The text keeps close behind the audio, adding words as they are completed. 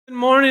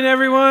morning,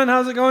 everyone.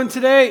 How's it going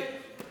today?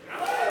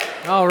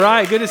 All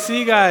right, good to see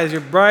you guys.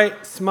 Your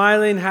bright,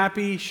 smiling,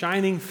 happy,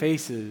 shining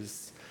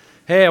faces.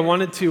 Hey, I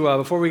wanted to,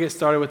 before we get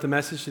started with the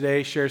message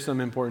today, share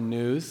some important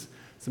news,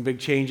 some big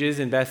changes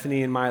in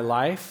Bethany and my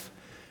life.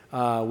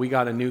 We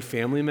got a new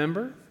family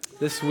member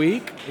this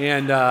week,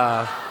 and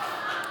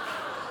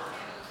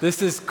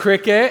this is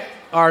Cricket,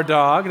 our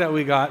dog that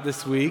we got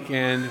this week,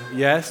 and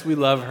yes, we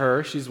love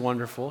her. She's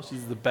wonderful.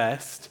 She's the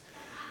best.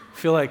 I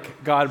feel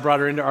like God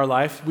brought her into our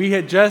life. We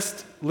had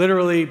just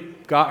literally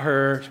got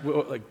her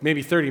like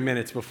maybe 30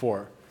 minutes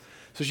before.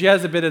 So she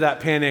has a bit of that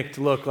panicked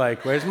look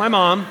like, where's my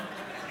mom?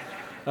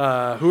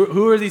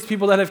 Who are these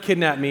people that have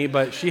kidnapped me?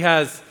 But she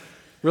has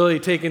really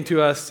taken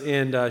to us,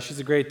 and she's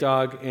a great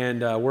dog,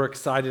 and we're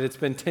excited. It's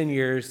been 10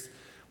 years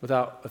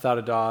without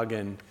a dog,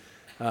 and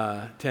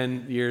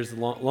 10 years,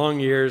 long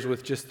years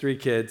with just 3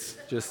 kids.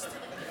 Just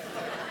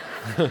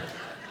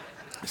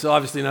so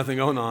obviously nothing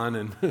going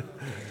on,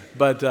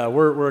 but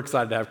we're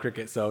excited to have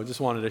Cricket. So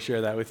just wanted to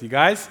share that with you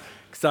guys.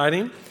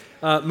 Exciting.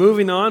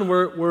 Moving on,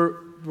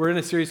 we're in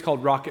a series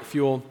called Rocket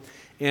Fuel,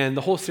 and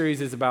the whole series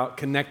is about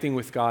connecting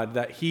with God.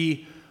 That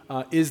He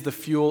is the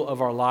fuel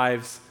of our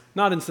lives,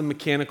 not in some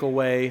mechanical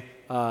way.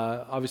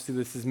 Obviously,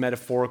 this is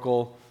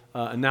metaphorical,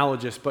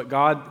 analogous, but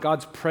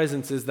God's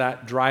presence is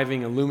that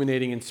driving,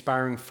 illuminating,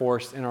 inspiring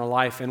force in our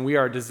life, and we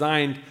are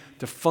designed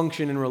to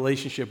function in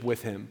relationship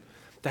with Him,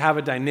 to have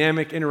a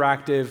dynamic,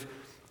 interactive,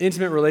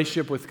 intimate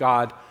relationship with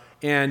God.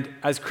 And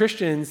as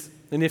Christians,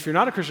 and if you're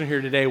not a Christian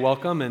here today,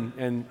 welcome,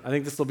 and I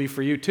think this will be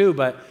for you too,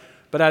 but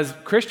as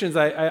Christians,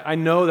 I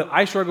know that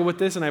I struggle with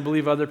this, and I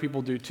believe other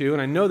people do too,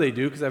 and I know they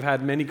do because I've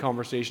had many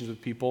conversations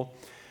with people,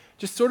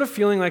 just sort of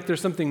feeling like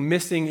there's something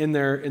missing in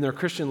their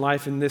Christian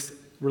life, in this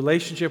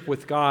relationship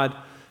with God,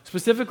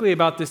 specifically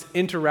about this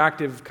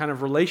interactive kind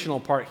of relational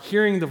part,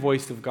 hearing the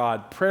voice of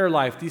God, prayer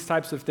life, these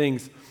types of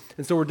things.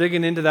 And so we're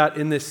digging into that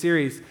in this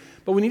series.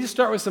 But we need to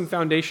start with some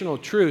foundational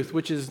truth,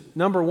 which is,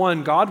 number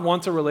one, God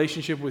wants a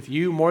relationship with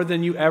you more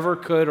than you ever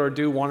could or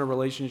do want a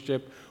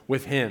relationship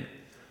with Him.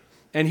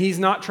 And He's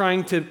not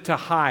trying to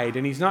hide,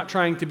 and He's not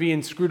trying to be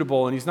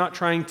inscrutable, and He's not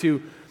trying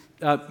to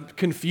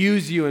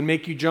confuse you and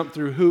make you jump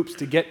through hoops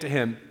to get to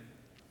Him.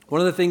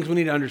 One of the things we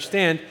need to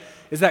understand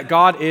is that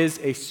God is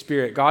a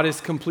spirit. God is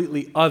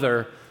completely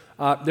other.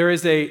 There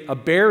is a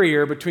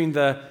barrier between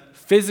the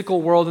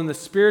physical world and the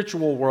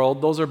spiritual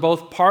world. Those are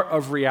both part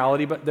of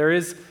reality, but there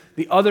is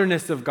the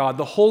otherness of God,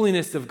 the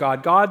holiness of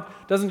God. God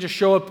doesn't just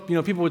show up.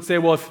 People would say,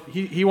 well, if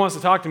he wants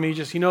to talk to me,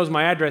 he knows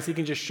my address, He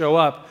can just show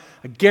up.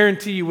 I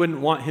guarantee you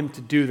wouldn't want Him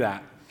to do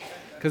that.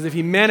 Because if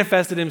He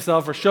manifested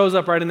Himself or shows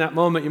up right in that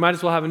moment, you might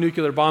as well have a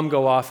nuclear bomb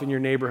go off in your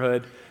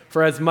neighborhood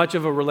for as much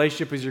of a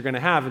relationship as you're going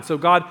to have. And so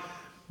God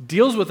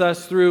deals with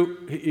us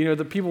through,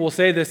 the people will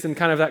say this in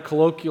kind of that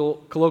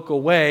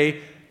colloquial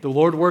way, the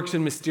Lord works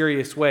in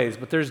mysterious ways.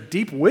 But there's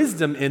deep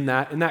wisdom in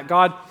that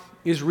God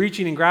is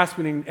reaching and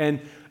grasping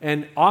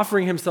and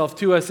offering Himself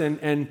to us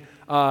and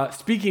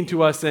speaking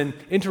to us and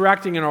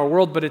interacting in our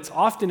world, but it's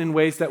often in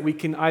ways that we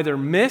can either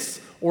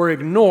miss or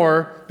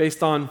ignore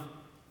based on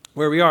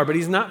where we are. But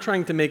He's not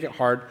trying to make it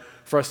hard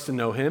for us to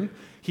know Him.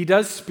 He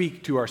does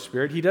speak to our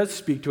spirit. He does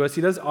speak to us.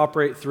 He does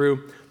operate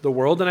through the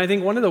world. And I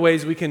think one of the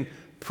ways we can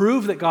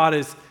prove that God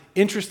is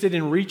interested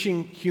in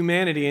reaching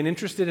humanity and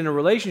interested in a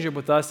relationship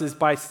with us is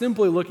by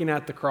simply looking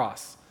at the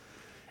cross.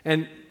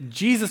 And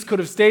Jesus could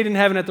have stayed in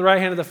heaven at the right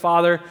hand of the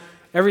Father.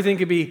 Everything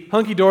could be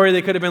hunky-dory.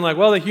 They could have been like,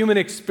 well, the human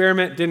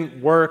experiment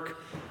didn't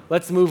work.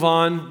 Let's move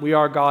on. We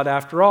are God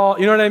after all.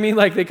 You know what I mean?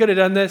 Like, they could have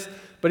done this,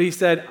 but He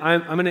said,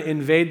 I'm going to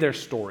invade their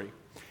story.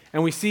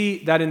 And we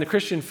see that in the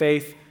Christian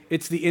faith,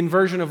 it's the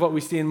inversion of what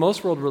we see in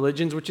most world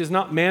religions, which is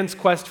not man's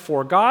quest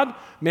for God,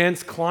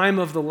 man's climb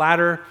of the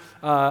ladder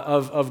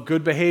of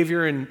good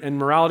behavior and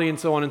morality and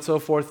so on and so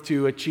forth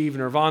to achieve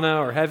nirvana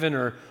or heaven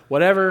or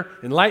whatever,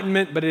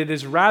 enlightenment, but it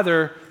is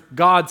rather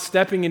God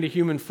stepping into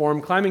human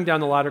form, climbing down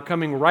the ladder,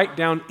 coming right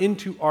down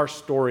into our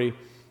story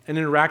and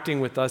interacting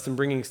with us and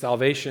bringing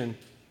salvation.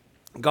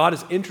 God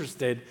is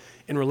interested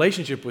in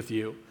relationship with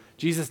you.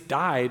 Jesus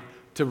died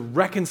to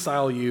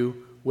reconcile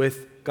you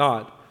with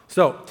God.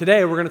 So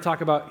today we're going to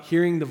talk about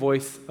hearing the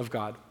voice of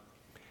God.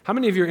 How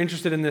many of you are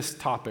interested in this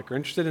topic or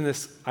interested in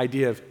this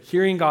idea of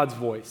hearing God's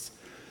voice?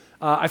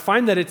 I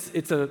find that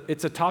it's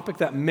a topic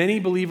that many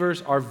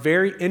believers are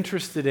very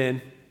interested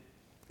in,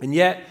 and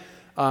yet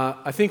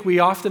I think we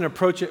often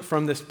approach it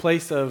from this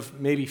place of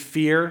maybe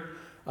fear,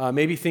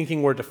 maybe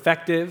thinking we're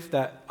defective,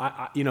 that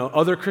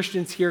other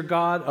Christians hear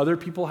God, other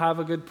people have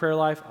a good prayer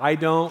life. I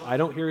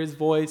don't hear His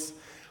voice.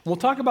 We'll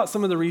talk about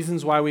some of the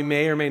reasons why we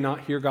may or may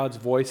not hear God's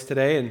voice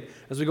today, and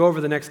as we go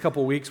over the next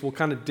couple weeks, we'll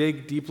kind of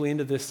dig deeply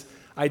into this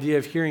idea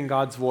of hearing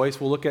God's voice.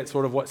 We'll look at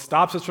sort of what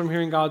stops us from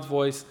hearing God's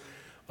voice,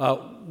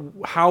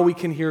 how we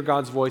can hear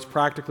God's voice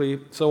practically,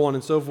 so on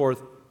and so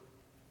forth.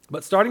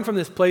 But starting from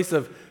this place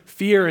of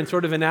fear and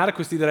sort of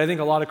inadequacy that I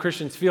think a lot of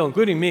Christians feel,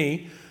 including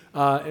me,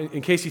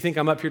 in case you think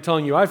I'm up here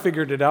telling you I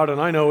figured it out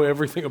and I know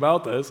everything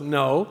about this.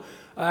 No,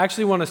 I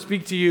actually want to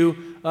speak to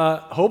you,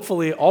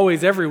 hopefully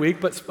always every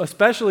week, but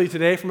especially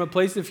today from a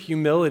place of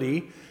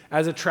humility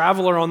as a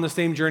traveler on the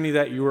same journey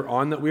that you were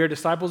on, that we are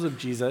disciples of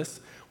Jesus.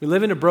 We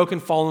live in a broken,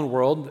 fallen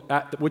world,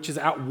 which is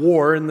at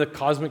war in the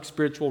cosmic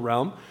spiritual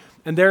realm.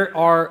 And there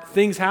are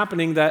things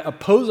happening that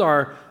oppose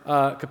our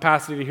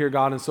capacity to hear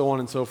God and so on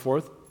and so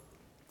forth.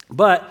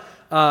 But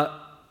I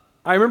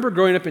remember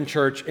growing up in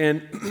church,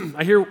 and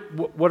I hear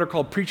what are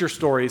called preacher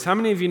stories. How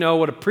many of you know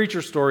what a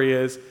preacher story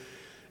is?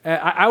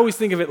 I always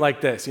think of it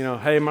like this,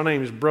 hey, my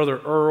name is Brother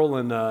Earl,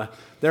 and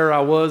there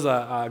I was.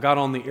 I got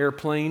on the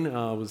airplane,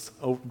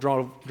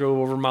 drove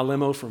over my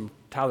limo from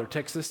Tyler,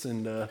 Texas,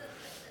 and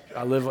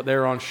I live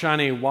there on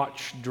Shiny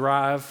Watch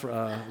Drive,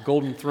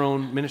 Golden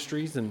Throne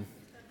Ministries, and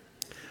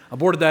I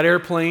boarded that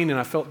airplane, and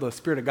I felt the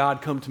Spirit of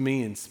God come to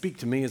me and speak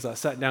to me as I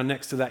sat down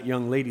next to that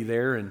young lady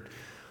there, and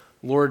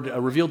Lord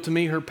revealed to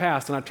me her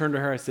past, and I turned to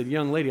her, I said,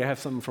 young lady, I have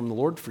something from the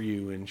Lord for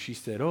you, and she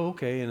said, oh,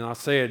 okay, and I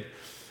said,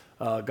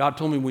 God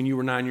told me when you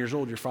were 9 years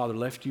old, your father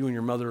left you and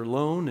your mother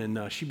alone,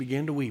 and she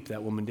began to weep,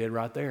 that woman did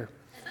right there.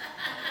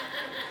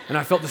 And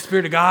I felt the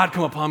Spirit of God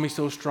come upon me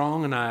so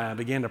strong, and I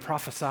began to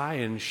prophesy,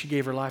 and she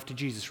gave her life to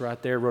Jesus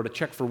right there, wrote a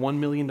check for $1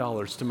 million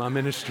to my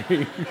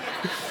ministry,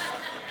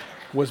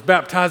 was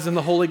baptized in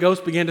the Holy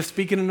Ghost, began to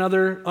speak in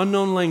other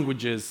unknown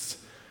languages,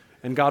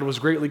 and God was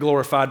greatly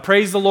glorified.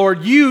 Praise the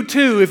Lord. You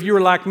too, if you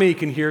are like me,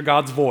 can hear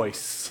God's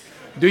voice.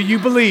 Do you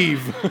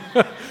believe?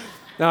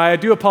 Now, I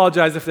do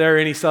apologize if there are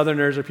any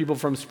Southerners or people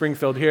from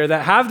Springfield here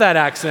that have that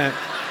accent.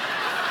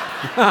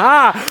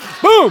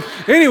 Boom!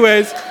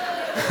 Anyways,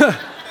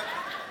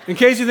 in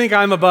case you think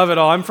I'm above it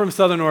all, I'm from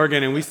Southern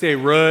Oregon, and we say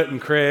root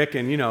and crick,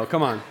 and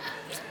come on.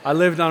 I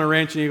lived on a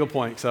ranch in Eagle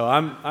Point, so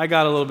I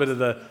got a little bit of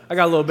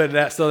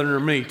that Southerner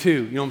in me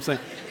too. You know what I'm saying?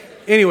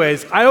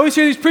 Anyways, I always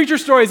hear these preacher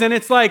stories, and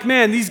it's like,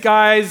 man, these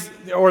guys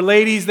or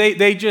ladies,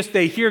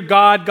 they hear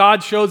God.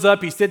 God shows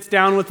up. He sits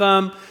down with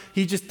them.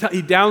 He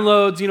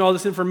downloads, all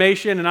this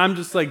information, and I'm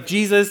just like,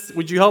 Jesus,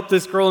 would you help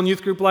this girl in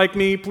youth group like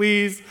me,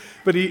 please?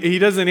 But he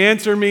doesn't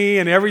answer me,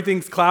 and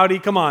everything's cloudy.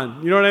 Come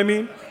on, you know what I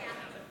mean?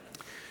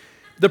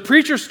 The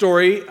preacher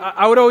story,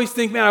 I would always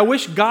think, man, I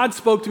wish God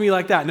spoke to me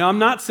like that. Now, I'm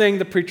not saying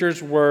the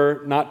preachers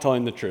were not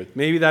telling the truth.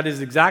 Maybe that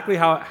is exactly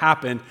how it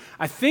happened.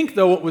 I think,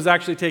 though, what was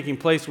actually taking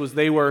place was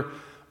they were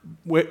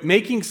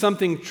making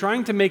something,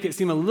 trying to make it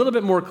seem a little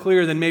bit more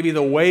clear than maybe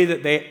the way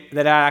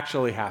that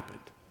actually happened.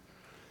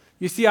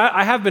 You see,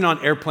 I have been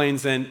on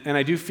airplanes, and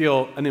I do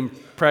feel an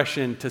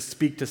impression to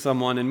speak to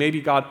someone, and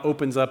maybe God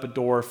opens up a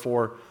door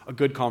for a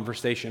good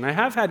conversation. I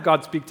have had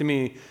God speak to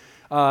me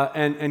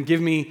and give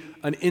me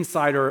an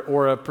insight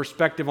or a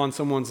perspective on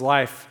someone's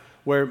life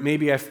where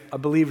maybe I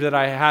believe that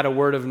I had a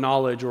word of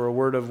knowledge or a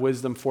word of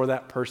wisdom for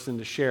that person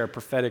to share, a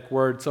prophetic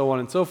word, so on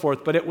and so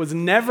forth. But it was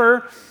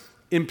never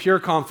in pure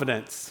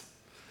confidence.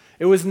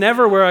 It was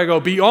never where I go,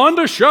 beyond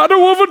a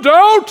shadow of a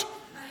doubt.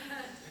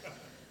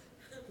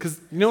 Because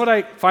you know what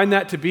I find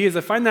that to be? I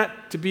find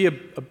that to be a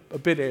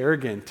bit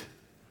arrogant.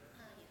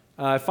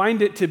 I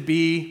find it to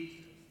be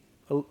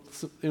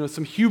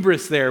some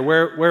hubris there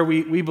where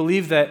we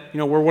believe that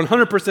we're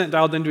 100%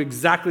 dialed into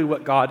exactly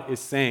what God is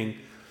saying.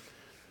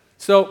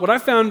 So what I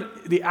found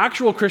the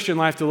actual Christian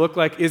life to look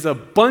like is a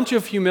bunch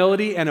of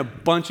humility and a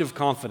bunch of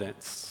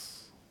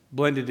confidence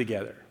blended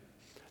together.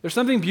 There's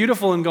something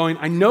beautiful in going,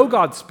 I know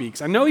God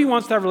speaks. I know he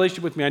wants to have a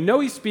relationship with me. I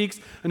know he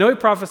speaks. I know he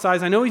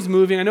prophesies. I know he's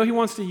moving. I know he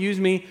wants to use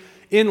me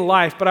in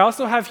life, but I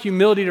also have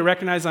humility to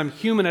recognize I'm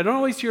human. I don't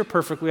always hear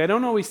perfectly. I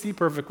don't always see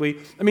perfectly.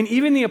 I mean,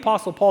 even the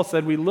Apostle Paul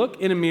said we look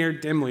in a mirror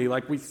dimly,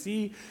 like we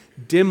see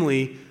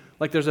dimly,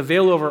 like there's a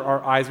veil over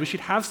our eyes. We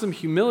should have some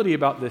humility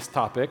about this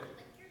topic,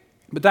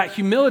 but that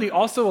humility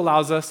also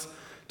allows us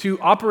to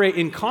operate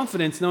in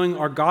confidence, knowing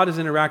our God is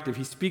interactive.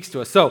 He speaks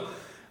to us. So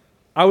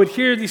I would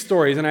hear these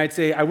stories, and I'd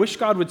say, I wish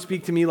God would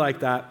speak to me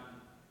like that.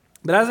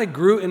 But as I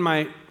grew in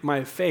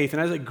my faith,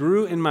 and as I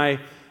grew in my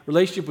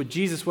relationship with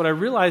Jesus, what I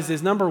realized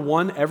is, number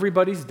one,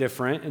 everybody's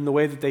different in the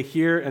way that they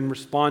hear and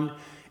respond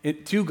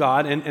to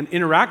God and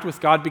interact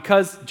with God,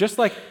 because just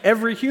like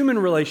every human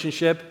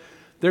relationship,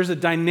 there's a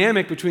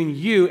dynamic between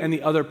you and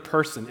the other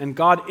person, and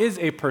God is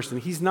a person.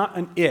 He's not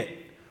an it,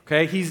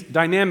 okay? He's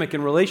dynamic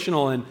and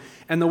relational,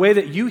 and the way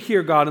that you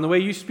hear God and the way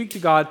you speak to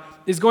God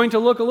is going to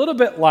look a little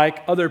bit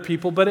like other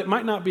people, but it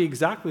might not be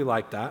exactly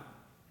like that.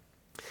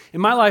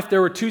 In my life, there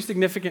were two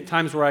significant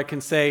times where I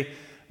can say,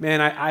 man,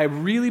 I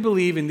really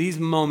believe in these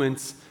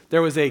moments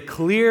there was a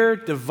clear,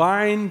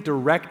 divine,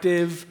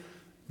 directive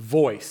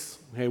voice.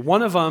 Okay,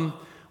 one of them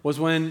was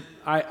when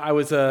I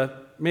was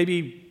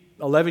maybe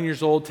 11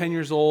 years old, 10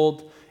 years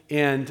old,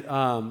 and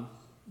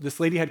this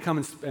lady had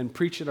come and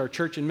preached at our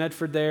church in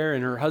Medford there,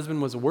 and her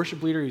husband was a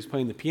worship leader. He was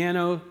playing the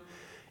piano,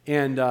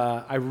 and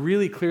I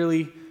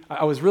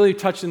was really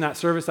touched in that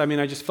service. I mean,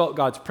 I just felt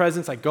God's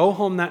presence. I go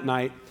home that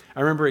night. I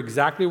remember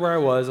exactly where I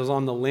was. I was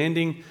on the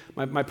landing.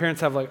 My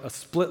parents have like a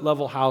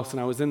split-level house, and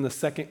I was in the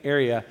second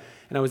area,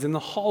 and I was in the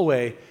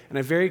hallway, and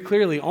I very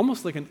clearly,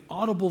 almost like an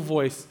audible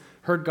voice,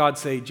 heard God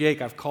say,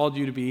 Jake, I've called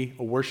you to be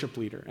a worship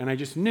leader. And I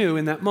just knew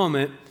in that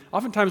moment,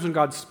 oftentimes when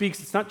God speaks,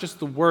 it's not just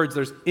the words,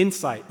 there's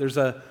insight. There's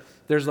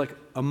like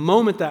a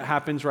moment that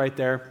happens right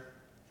there,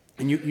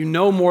 and you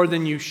know more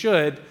than you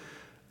should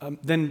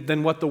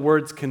than what the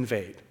words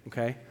conveyed,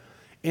 okay?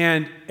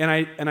 And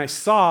I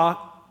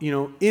saw,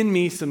 in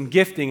me some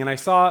gifting, and I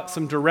saw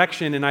some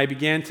direction, and I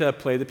began to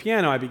play the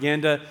piano. I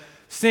began to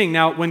sing.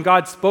 Now, when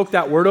God spoke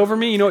that word over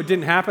me, it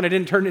didn't happen. I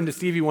didn't turn into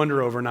Stevie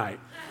Wonder overnight.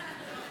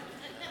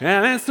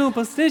 Yeah, that's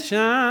superstition.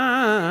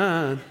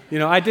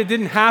 It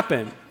didn't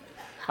happen.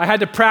 I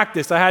had to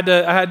practice. I had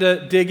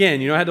to dig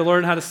in. I had to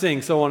learn how to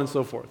sing, so on and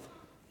so forth.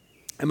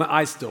 And my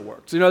eyes still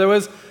worked. So, there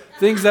was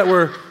things that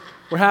were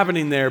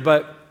happening there,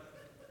 but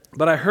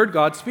I heard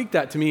God speak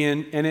that to me,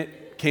 and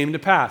it came to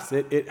pass.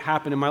 It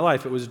happened in my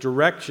life. It was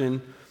direction,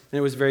 and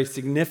it was very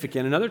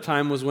significant. Another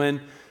time was when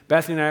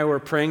Bethany and I were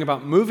praying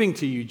about moving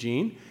to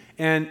Eugene,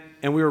 and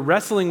we were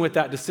wrestling with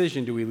that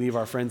decision. Do we leave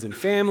our friends and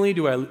family?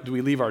 Do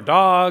we leave our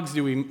dogs?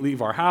 Do we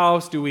leave our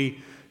house? Do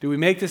we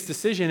make this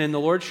decision? And the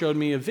Lord showed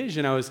me a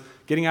vision. I was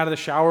getting out of the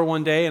shower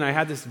one day, and I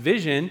had this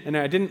vision, and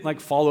I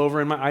didn't fall over,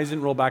 and my eyes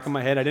didn't roll back in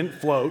my head. I didn't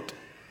float,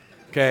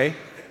 okay?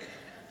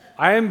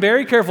 I am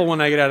very careful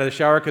when I get out of the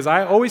shower because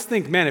I always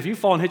think, man, if you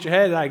fall and hit your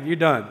head, you're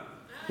done.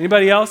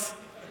 Anybody else?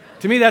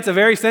 To me, that's a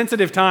very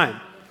sensitive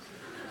time.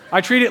 I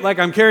treat it like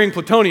I'm carrying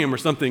plutonium or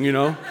something,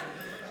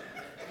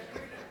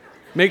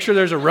 Make sure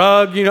there's a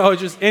rug,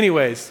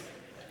 anyways.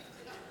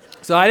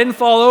 So I didn't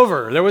fall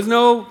over. There was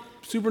no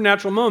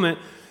supernatural moment.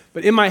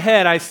 But in my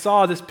head, I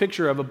saw this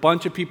picture of a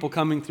bunch of people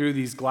coming through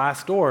these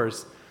glass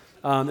doors.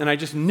 And I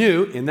just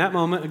knew in that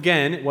moment,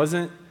 again, it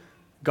wasn't,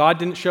 God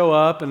didn't show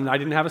up and I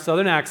didn't have a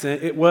southern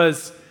accent. It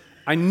was,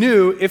 I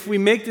knew if we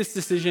make this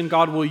decision,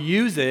 God will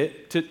use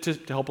it to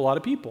help a lot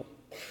of people.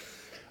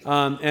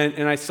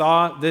 And I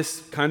saw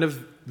this kind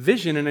of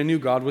vision, and I knew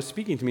God was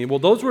speaking to me. Well,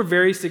 those were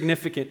very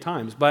significant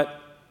times. But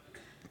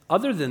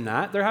other than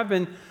that, there have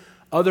been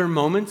other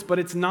moments, but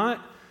it's not,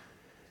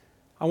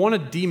 I want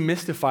to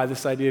demystify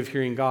this idea of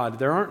hearing God.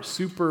 There aren't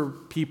super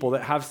people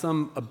that have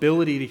some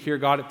ability to hear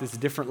God at this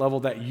different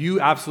level that you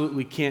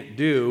absolutely can't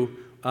do.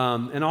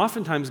 And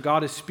oftentimes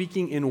God is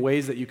speaking in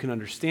ways that you can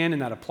understand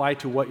and that apply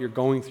to what you're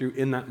going through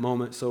in that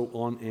moment, so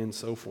on and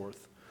so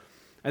forth.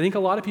 I think a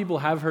lot of people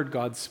have heard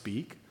God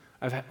speak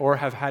or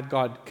have had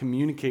God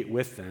communicate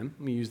with them.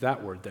 Let me use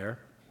that word there.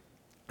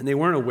 And they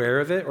weren't aware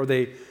of it, or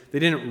they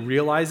didn't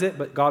realize it,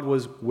 but God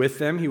was with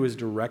them. He was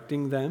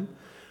directing them.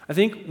 I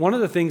think one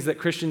of the things that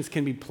Christians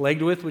can be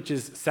plagued with, which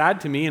is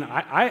sad to me, and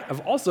I have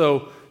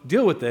also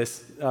dealt with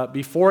this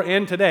before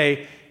and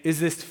today, is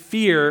this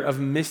fear of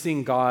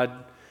missing God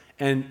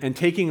and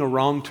taking a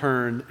wrong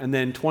turn, and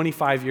then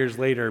 25 years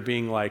later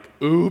being like,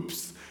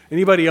 oops.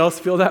 Anybody else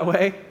feel that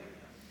way?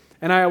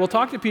 And I will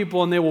talk to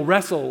people, and they will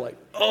wrestle like,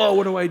 oh,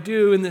 what do I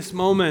do in this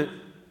moment?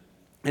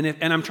 And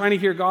I'm trying to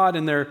hear God,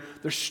 and they're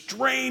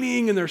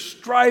straining and they're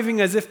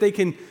striving as if they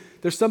can.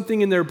 There's something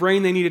in their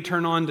brain they need to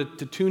turn on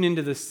to tune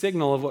into the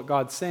signal of what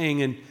God's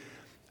saying. And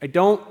I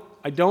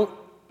don't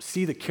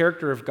see the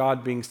character of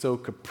God being so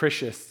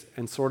capricious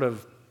and sort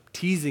of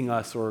teasing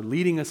us or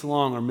leading us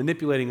along or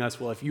manipulating us.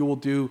 Well, if you will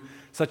do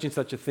such and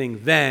such a thing,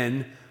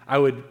 then I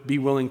would be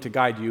willing to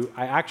guide you.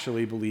 I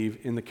actually believe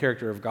in the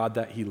character of God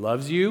that He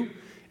loves you,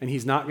 and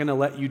He's not going to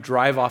let you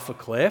drive off a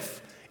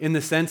cliff, in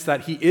the sense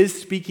that He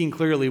is speaking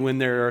clearly when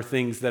there are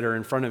things that are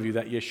in front of you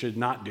that you should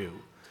not do.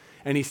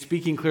 And He's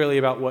speaking clearly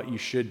about what you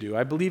should do.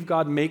 I believe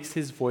God makes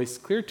His voice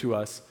clear to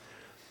us.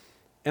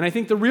 And I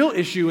think the real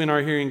issue in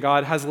our hearing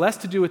God has less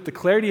to do with the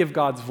clarity of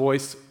God's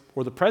voice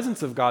or the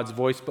presence of God's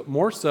voice, but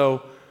more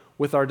so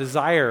with our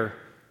desire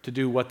to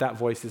do what that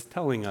voice is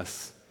telling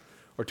us,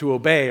 or to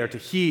obey, or to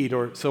heed,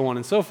 or so on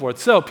and so forth.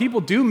 So people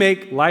do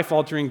make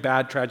life-altering,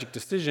 bad, tragic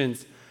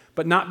decisions,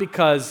 but not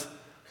because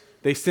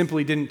they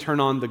simply didn't turn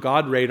on the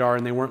God radar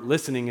and they weren't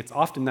listening. It's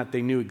often that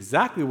they knew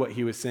exactly what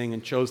He was saying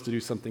and chose to do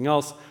something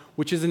else,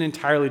 which is an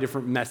entirely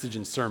different message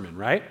and sermon,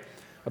 right?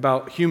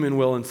 About human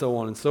will and so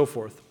on and so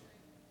forth.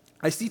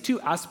 I see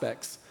two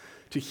aspects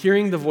to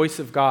hearing the voice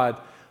of God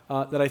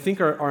that I think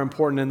are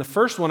important. And the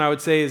first one I would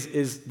say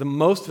is the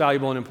most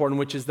valuable and important,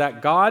 which is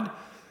that God,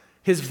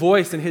 His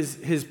voice and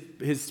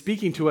His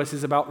speaking to us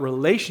is about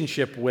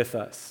relationship with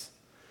us.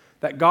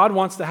 That God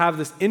wants to have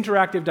this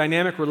interactive,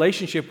 dynamic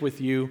relationship with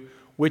you,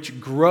 which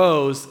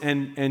grows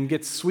and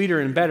gets sweeter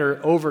and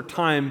better over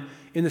time,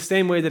 in the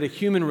same way that a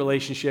human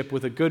relationship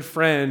with a good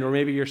friend or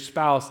maybe your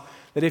spouse,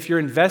 that if you're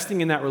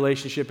investing in that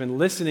relationship and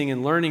listening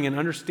and learning and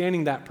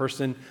understanding that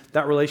person,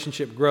 that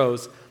relationship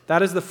grows.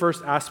 That is the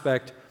first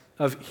aspect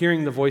of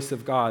hearing the voice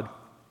of God.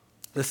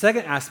 The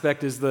second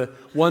aspect is the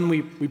one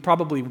we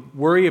probably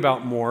worry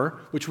about more,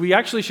 which we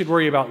actually should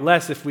worry about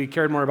less if we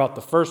cared more about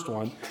the first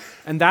one,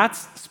 and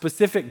that's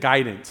specific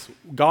guidance.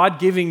 God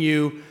giving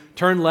you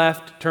turn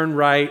left, turn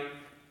right,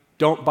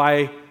 don't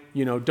buy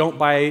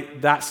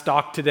that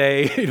stock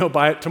today,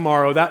 buy it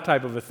tomorrow, that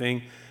type of a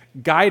thing.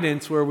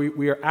 Guidance where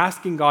we are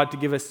asking God to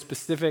give us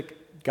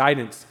specific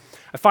guidance.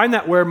 I find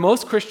that where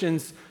most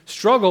Christians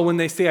struggle when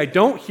they say, I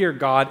don't hear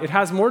God, it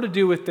has more to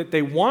do with that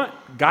they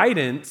want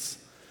guidance,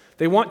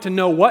 they want to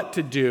know what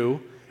to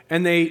do,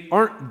 and they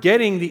aren't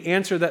getting the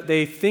answer that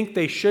they think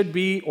they should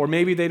be, or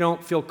maybe they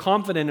don't feel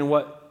confident in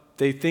what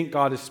they think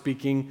God is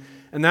speaking,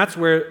 and that's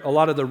where a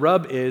lot of the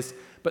rub is.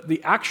 but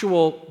the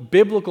actual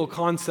biblical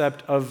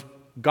concept of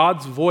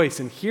God's voice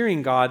and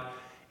hearing God,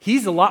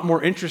 he's a lot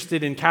more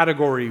interested in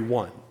category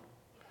 1,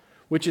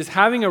 which is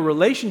having a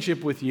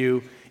relationship with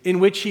you in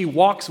which he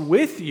walks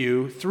with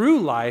you through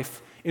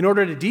life in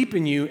order to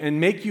deepen you and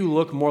make you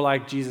look more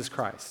like Jesus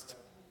Christ.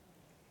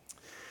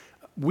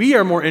 We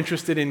are more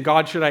interested in,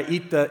 God, should I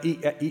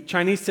eat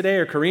Chinese today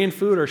or Korean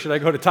food, or should I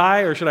go to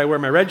Thai, or should I wear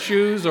my red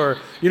shoes? Or,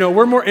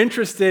 we're more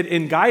interested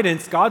in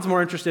guidance. God's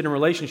more interested in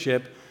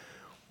relationship,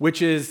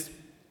 which is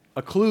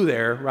a clue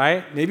there,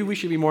 right? Maybe we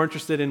should be more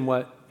interested in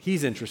what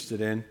he's interested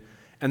in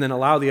and then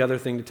allow the other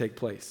thing to take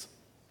place.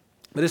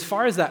 But as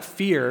far as that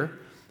fear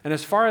and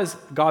as far as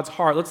God's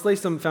heart, let's lay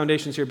some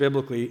foundations here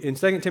biblically. In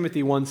 2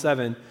 Timothy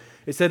 1:7,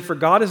 it said, "For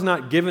God has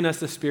not given us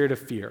the spirit of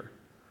fear."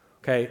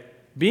 Okay,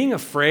 being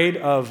afraid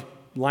of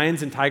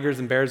lions and tigers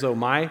and bears, oh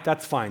my,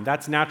 that's fine.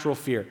 That's natural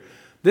fear.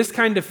 This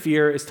kind of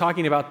fear is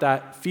talking about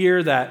that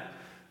fear that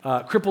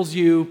cripples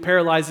you,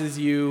 paralyzes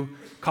you,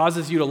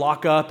 causes you to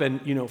lock up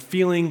and,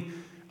 feeling,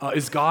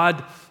 is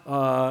God,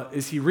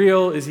 is he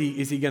real? Is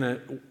he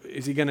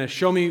gonna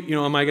show me,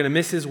 am I gonna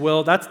miss his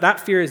will?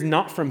 That fear is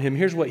not from him.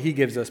 Here's what he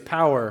gives us: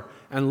 power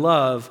and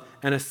love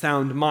and a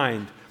sound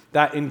mind.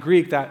 That in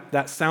Greek,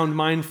 that sound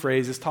mind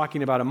phrase is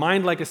talking about a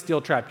mind like a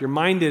steel trap. Your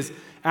mind is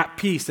at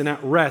peace and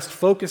at rest,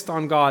 focused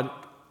on God,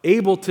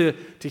 able to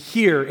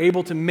hear,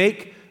 able to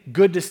make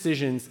good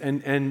decisions,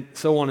 and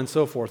so on and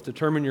so forth,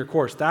 determine your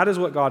course. That is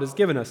what God has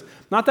given us.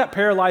 Not that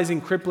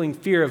paralyzing, crippling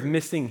fear of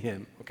missing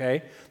him,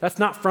 okay? That's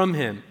not from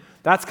him.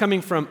 That's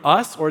coming from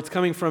us, or it's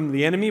coming from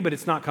the enemy, but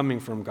it's not coming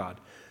from God.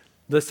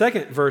 The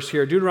second verse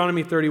here,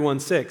 Deuteronomy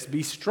 31:6,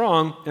 "Be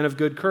strong and of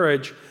good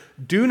courage.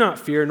 Do not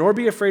fear, nor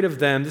be afraid of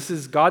them." This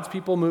is God's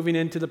people moving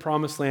into the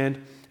promised land,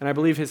 and I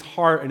believe his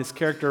heart and his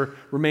character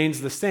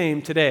remains the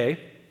same today.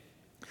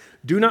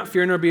 "Do not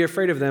fear, nor be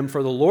afraid of them,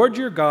 for the Lord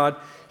your God,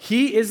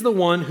 he is the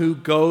one who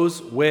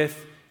goes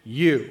with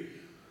you.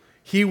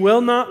 He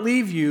will not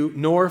leave you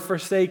nor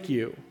forsake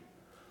you."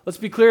 Let's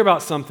be clear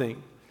about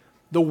something.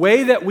 The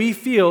way that we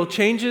feel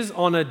changes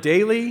on a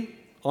daily,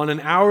 on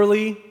an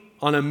hourly,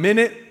 on a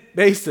minute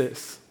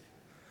basis.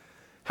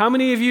 How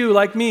many of you,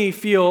 like me,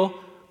 feel,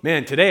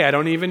 man, today I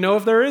don't even know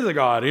if there is a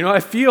God. I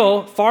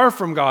feel far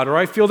from God, or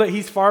I feel that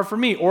he's far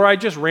from me, or I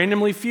just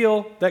randomly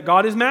feel that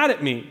God is mad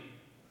at me.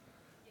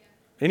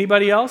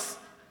 Anybody else?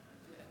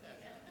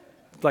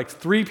 Like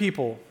 3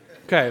 people.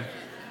 Okay.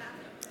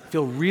 I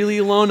feel really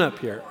alone up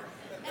here.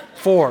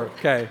 4.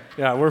 Okay.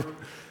 Yeah,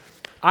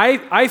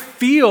 I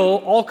feel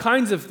all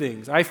kinds of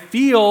things. I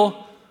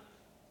feel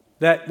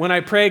that when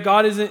I pray,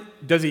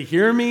 does he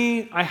hear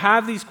me? I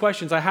have these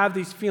questions. I have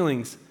these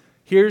feelings.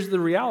 Here's the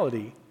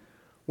reality.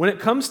 When it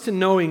comes to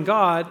knowing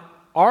God,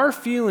 our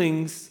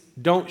feelings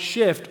don't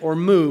shift or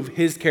move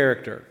his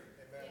character.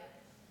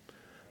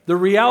 The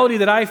reality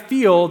that I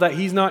feel that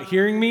he's not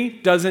hearing me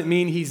doesn't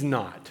mean he's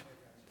not.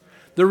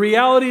 The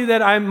reality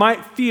that I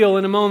might feel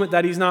in a moment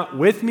that he's not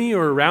with me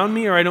or around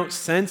me, or I don't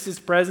sense his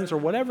presence, or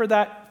whatever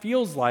that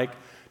feels like,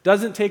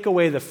 doesn't take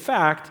away the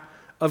fact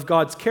of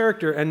God's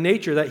character and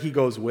nature that he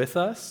goes with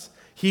us.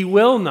 He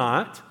will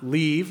not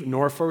leave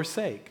nor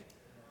forsake.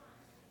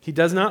 He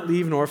does not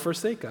leave nor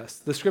forsake us.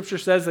 The scripture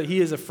says that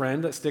he is a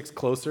friend that sticks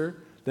closer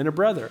than a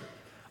brother.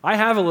 I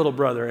have a little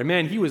brother, and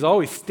man, he was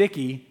always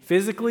sticky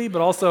physically,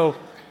 but also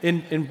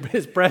in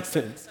his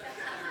presence.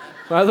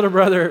 My little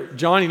brother,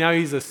 Johnny, now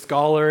he's a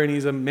scholar, and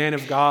he's a man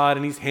of God,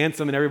 and he's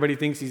handsome, and everybody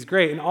thinks he's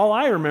great. And all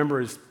I remember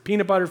is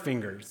peanut butter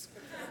fingers.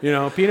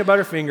 Peanut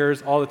butter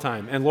fingers all the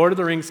time. And Lord of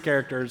the Rings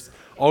characters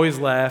always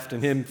left,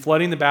 and him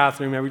flooding the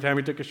bathroom every time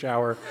he took a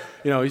shower.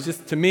 He's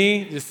just, to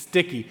me, just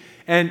sticky.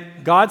 And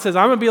God says,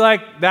 I'm going to be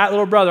like that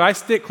little brother. I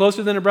stick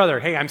closer than a brother.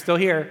 Hey, I'm still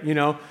here,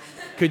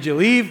 Could you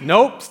leave?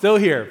 Nope, still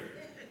here.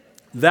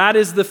 That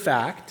is the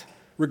fact,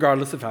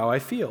 regardless of how I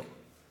feel.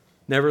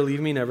 Never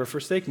leave me, never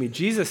forsake me.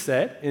 Jesus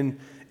said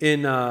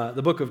in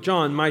the book of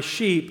John, "My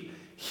sheep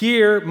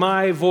hear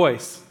my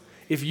voice."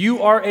 If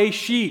you are a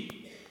sheep,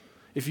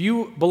 if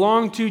you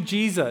belong to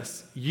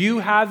Jesus, you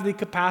have the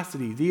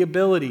capacity, the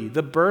ability,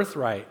 the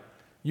birthright.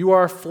 You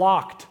are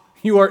flocked.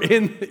 You are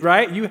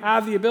right? You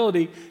have the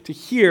ability to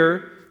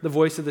hear the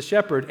voice of the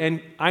shepherd,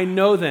 and I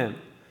know them.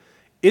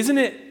 Isn't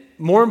it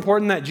more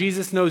important that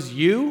Jesus knows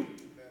you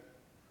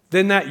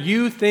than that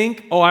you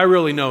think, oh, I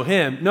really know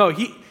him? No,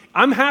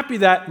 I'm happy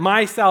that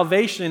my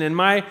salvation and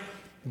my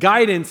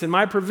guidance and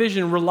my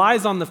provision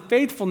relies on the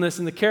faithfulness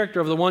and the character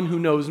of the one who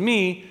knows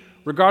me,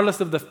 regardless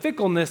of the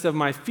fickleness of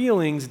my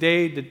feelings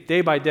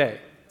day by day,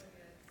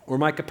 or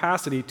my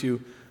capacity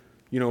to,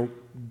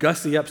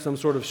 gussy up some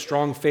sort of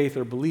strong faith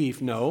or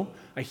belief. No,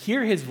 I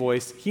hear his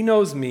voice, he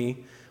knows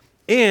me,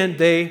 and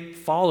they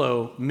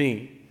follow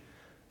me.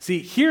 See,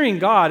 hearing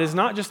God is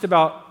not just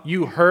about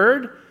you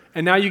heard,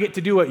 and now you get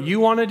to do what you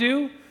want to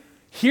do.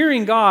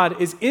 Hearing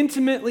God is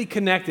intimately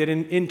connected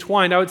and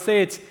entwined. I would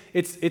say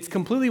it's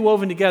completely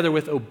woven together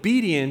with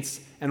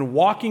obedience and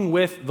walking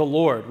with the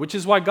Lord, which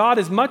is why God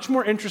is much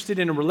more interested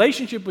in a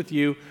relationship with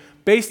you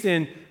based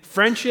in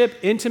friendship,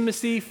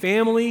 intimacy,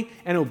 family,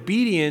 and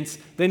obedience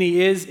than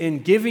he is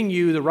in giving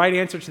you the right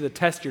answer to the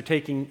test you're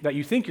taking that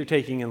you think you're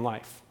taking in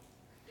life.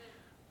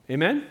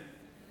 Amen?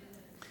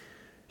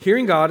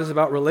 Hearing God is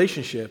about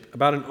relationship,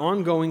 about an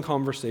ongoing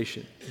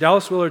conversation.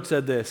 Dallas Willard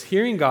said this: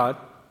 hearing God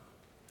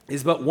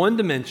is but one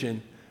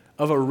dimension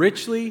of a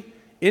richly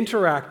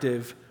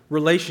interactive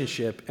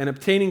relationship, and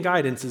obtaining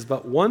guidance is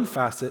but one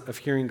facet of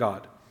hearing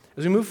God.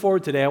 As we move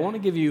forward today, I want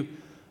to give you,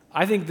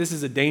 I think this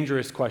is a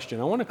dangerous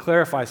question. I want to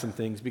clarify some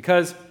things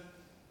because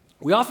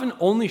we often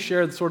only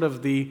share sort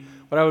of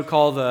what I would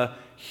call the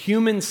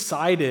human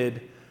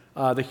side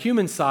of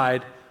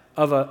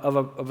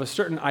a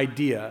certain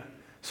idea.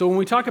 So when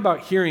we talk about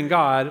hearing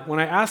God, when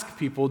I ask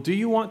people, do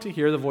you want to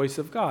hear the voice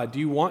of God? Do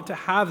you want to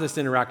have this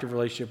interactive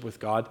relationship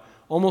with God?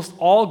 Almost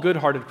all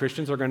good-hearted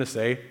Christians are going to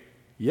say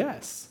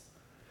yes.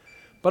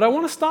 But I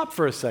want to stop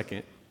for a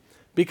second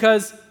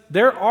because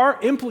there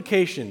are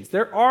implications,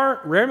 there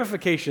are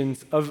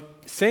ramifications of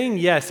saying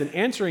yes and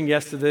answering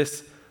yes to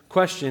this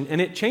question, and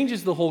it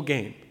changes the whole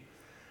game.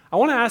 I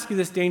want to ask you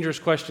this dangerous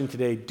question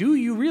today. Do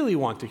you really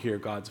want to hear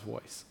God's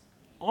voice?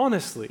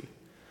 Honestly.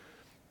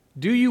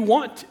 Do you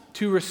want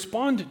to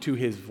respond to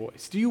his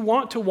voice? Do you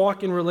want to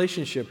walk in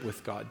relationship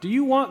with God? Do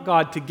you want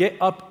God to get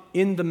up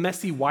in the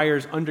messy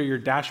wires under your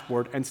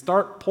dashboard and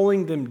start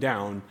pulling them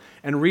down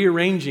and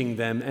rearranging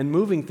them and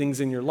moving things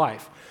in your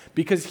life?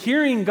 Because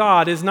hearing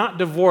God is not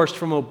divorced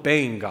from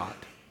obeying God.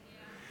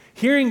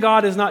 Hearing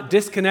God is not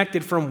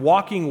disconnected from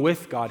walking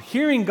with God.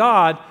 Hearing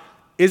God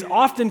is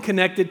often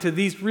connected to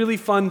these really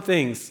fun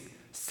things: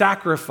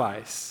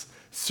 sacrifice,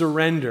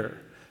 surrender,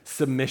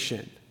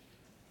 submission.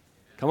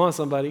 Come on,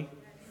 somebody.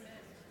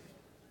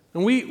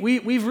 And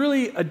we've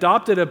really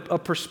adopted a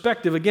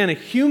perspective, again, a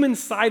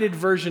human-sided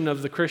version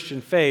of the Christian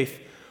faith,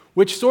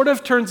 which sort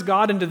of turns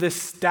God into this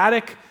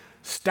static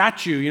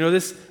statue,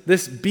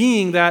 this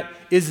being that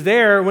is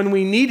there when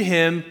we need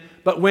him,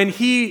 but when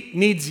he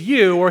needs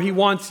you or he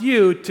wants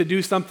you to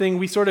do something,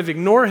 we sort of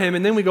ignore him,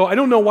 and then we go, I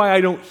don't know why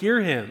I don't hear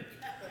him.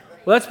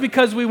 Well, that's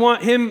because we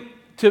want him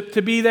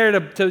to be there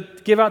to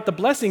give out the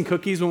blessing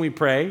cookies when we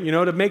pray,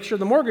 to make sure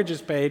the mortgage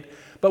is paid.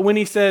 But when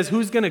he says,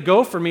 who's going to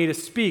go for me to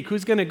speak?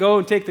 Who's going to go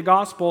and take the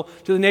gospel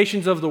to the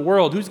nations of the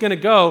world? Who's going to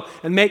go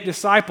and make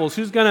disciples?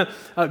 Who's going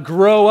to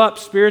grow up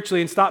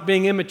spiritually and stop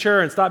being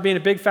immature and stop being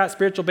a big fat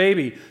spiritual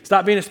baby?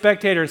 Stop being a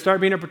spectator and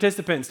start being a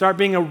participant and start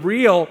being a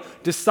real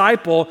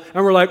disciple.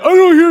 And we're like, I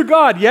don't hear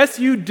God. Yes,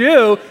 you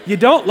do. You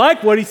don't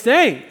like what he's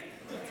saying.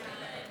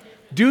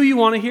 Do you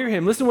want to hear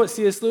him? Listen to what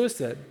C.S. Lewis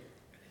said.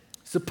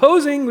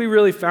 Supposing we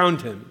really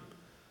found him,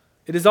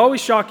 it is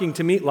always shocking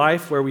to meet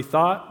life where we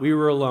thought we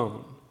were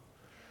alone.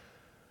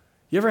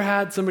 You ever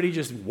had somebody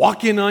just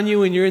walk in on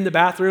you when you're in the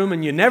bathroom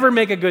and you never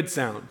make a good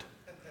sound?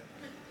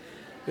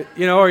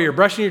 Or you're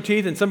brushing your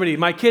teeth and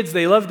my kids,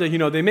 they love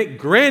to, they make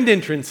grand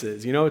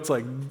entrances. It's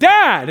like,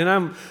 Dad! And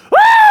I'm,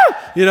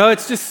 ah!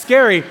 It's just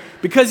scary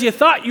because you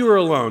thought you were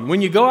alone. When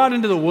you go out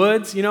into the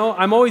woods,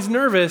 I'm always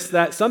nervous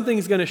that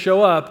something's going to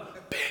show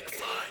up,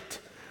 Bigfoot,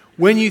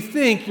 when you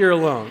think you're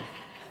alone.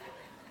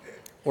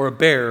 Or a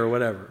bear or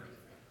whatever.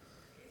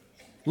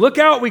 Look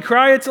out, we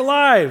cry, it's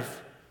alive.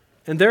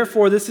 And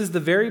therefore, this is the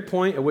very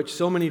point at which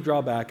so many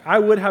draw back. I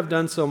would have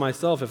done so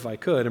myself if I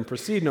could, and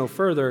proceed no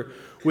further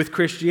with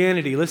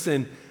Christianity.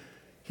 Listen,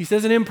 he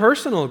says an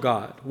impersonal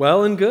God,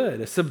 well and good,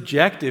 a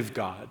subjective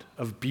God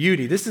of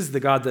beauty. This is the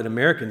God that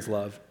Americans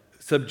love.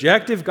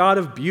 Subjective God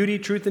of beauty,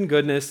 truth, and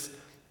goodness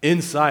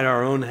inside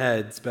our own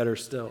heads, better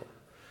still.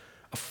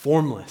 A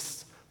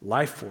formless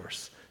life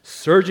force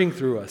surging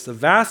through us, a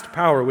vast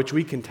power which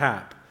we can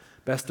tap.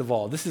 Best of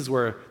all, this is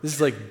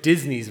like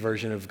Disney's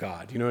version of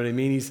God. You know what I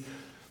mean? He's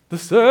the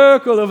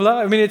circle of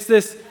life. It's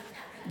this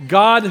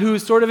God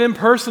who's sort of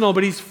impersonal,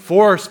 but he's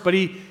force, but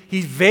he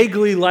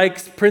vaguely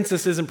likes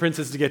princesses and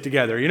princes to get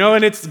together,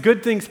 and it's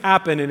good things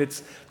happen, and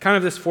it's kind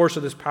of this force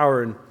or this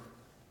power, and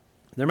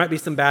there might be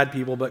some bad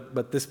people,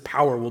 but this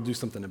power will do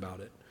something about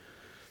it.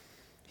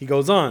 He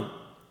goes on,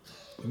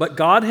 but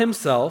God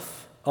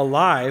himself,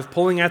 alive,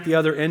 pulling at the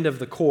other end of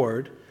the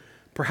cord,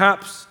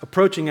 perhaps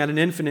approaching at an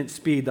infinite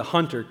speed, the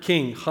hunter,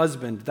 king,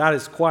 husband, that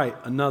is quite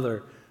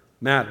another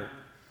matter.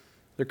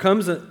 There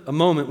comes a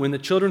moment when the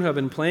children who have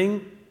been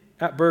playing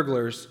at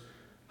burglars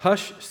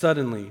hush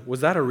suddenly.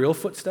 Was that a real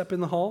footstep in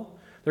the hall?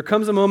 There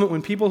comes a moment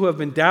when people who have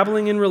been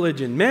dabbling in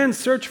religion, man's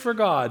search for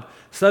God,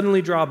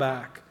 suddenly draw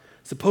back.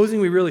 Supposing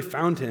we really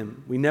found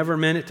him, we never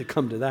meant it to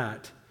come to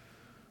that.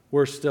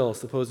 Worse still,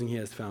 supposing he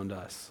has found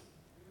us.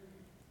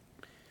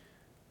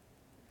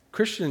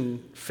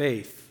 Christian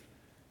faith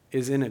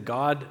is in a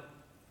God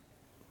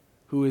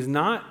who is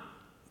not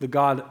the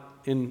God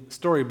in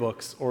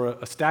storybooks or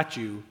a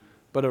statue,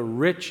 but a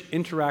rich,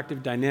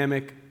 interactive,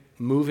 dynamic,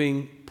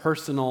 moving,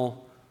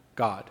 personal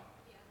God.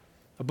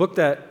 A book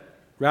that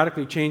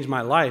radically changed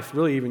my life,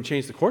 really even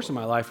changed the course of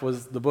my life,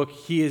 was the book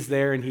He Is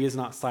There and He Is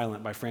Not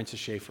Silent by Francis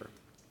Schaeffer.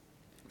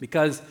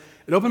 because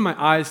it opened my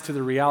eyes to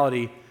the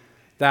reality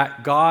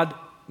that God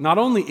not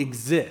only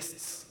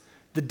exists,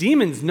 the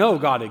demons know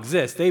God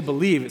exists. They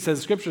believe. It says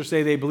the scriptures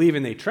say they believe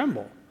and they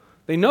tremble.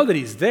 They know that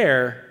he's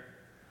there,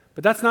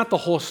 but that's not the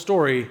whole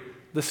story.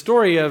 The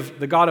story of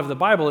the God of the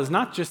Bible is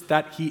not just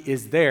that he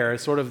is there,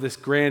 sort of this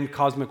grand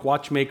cosmic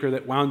watchmaker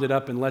that wound it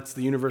up and lets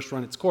the universe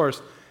run its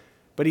course,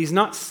 but he's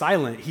not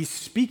silent. He's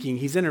speaking.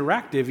 He's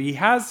interactive. He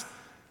has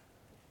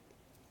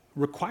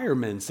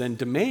requirements and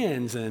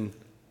demands and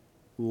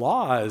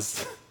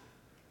laws,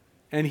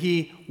 and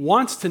he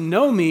wants to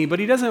know me, but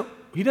he doesn't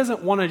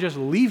want to just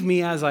leave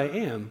me as I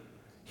am.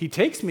 He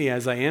takes me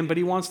as I am, but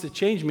he wants to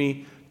change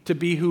me to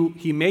be who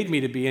he made me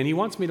to be, and he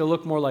wants me to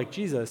look more like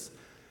Jesus.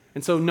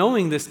 And so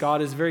knowing this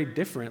God is very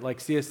different. Like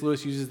C.S.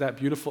 Lewis uses that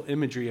beautiful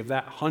imagery of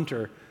that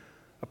hunter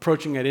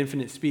approaching at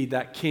infinite speed,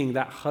 that king,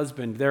 that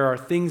husband. There are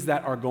things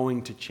that are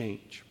going to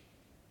change.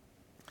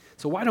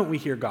 So why don't we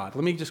hear God?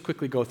 Let me just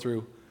quickly go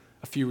through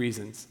a few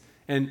reasons.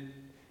 And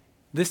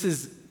this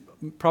is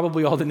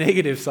probably all the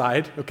negative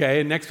side, okay?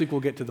 And next week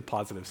we'll get to the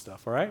positive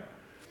stuff, all right?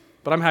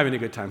 But I'm having a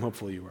good time.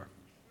 Hopefully you are.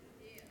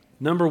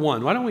 Number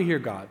one, why don't we hear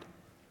God?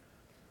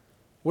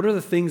 What are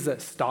the things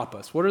that stop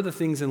us? What are the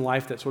things in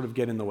life that sort of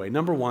get in the way?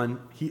 Number one,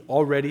 he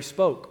already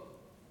spoke.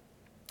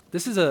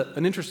 This is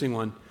an interesting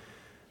one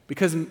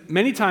because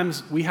many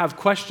times we have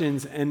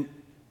questions and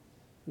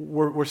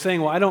we're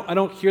saying, well, I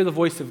don't hear the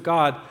voice of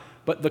God,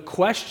 but the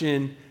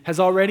question has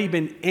already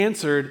been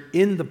answered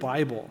in the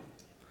Bible.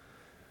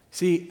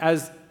 See,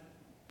 as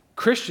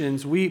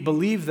Christians, we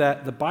believe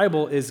that the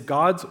Bible is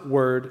God's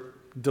word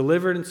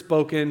delivered and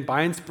spoken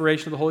by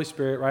inspiration of the Holy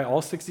Spirit, right?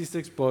 All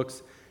 66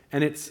 books,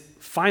 and it's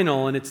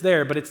final and it's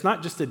there, but it's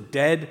not just a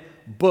dead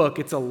book,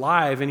 it's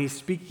alive, and he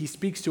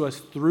speaks to us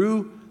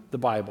through the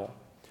Bible.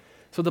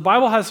 So the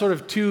Bible has sort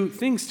of two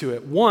things to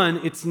it. One,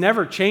 it's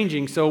never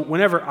changing, so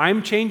whenever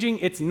I'm changing,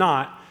 it's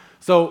not.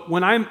 So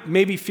when I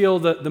maybe feel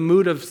the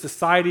mood of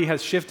society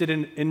has shifted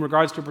in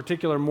regards to a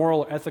particular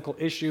moral or ethical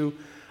issue,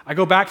 I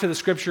go back to the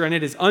scripture and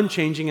it is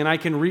unchanging, and I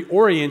can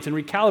reorient and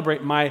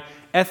recalibrate my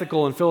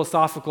ethical and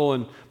philosophical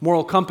and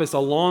moral compass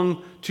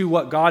along to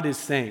what God is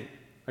saying.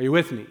 Are you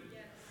with me?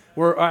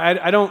 Where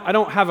I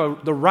don't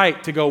have the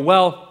right to go,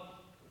 well,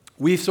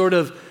 we've sort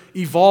of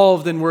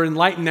evolved and we're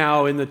enlightened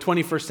now in the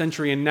 21st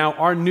century, and now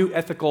our new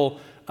ethical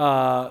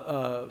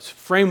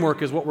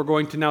framework is what we're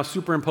going to now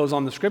superimpose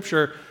on the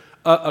scripture.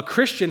 A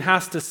Christian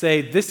has to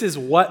say, this is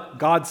what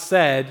God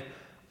said.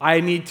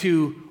 I need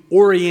to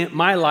orient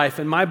my life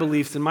and my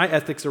beliefs and my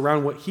ethics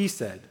around what he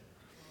said.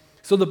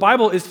 So the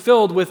Bible is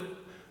filled with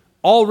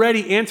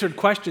already answered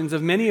questions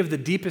of many of the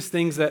deepest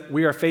things that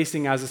we are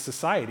facing as a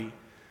society.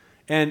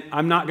 And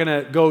I'm not going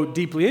to go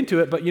deeply into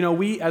it, but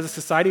we as a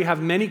society have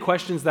many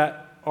questions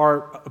that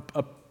are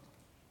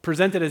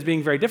presented as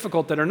being very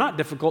difficult that are not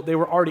difficult. They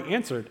were already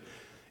answered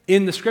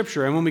in the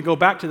scripture. And when we go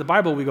back to the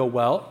Bible, we go,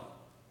 well,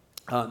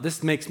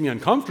 this makes me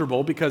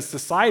uncomfortable because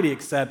society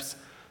accepts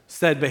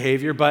said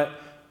behavior, but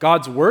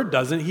God's word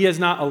doesn't. He has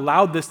not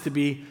allowed this to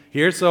be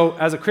here. So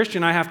as a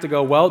Christian, I have to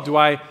go, well, do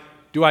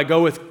I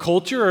go with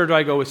culture or do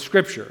I go with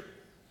scripture?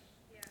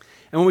 Yeah.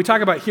 And when we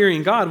talk about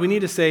hearing God, we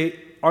need to say,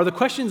 are the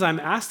questions I'm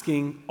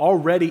asking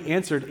already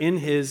answered in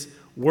his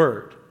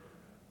word?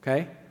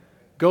 Okay?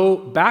 Go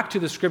back to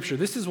the scripture.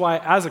 This is why,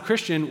 as a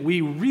Christian,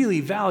 we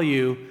really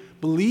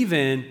believe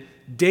in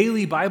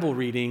daily Bible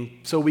reading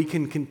so we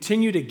can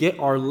continue to get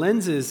our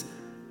lenses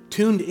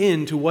tuned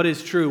in to what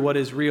is true, what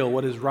is real,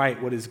 what is right,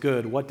 what is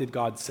good, what did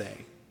God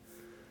say?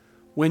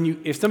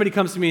 If somebody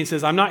comes to me and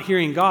says, I'm not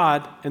hearing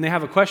God, and they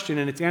have a question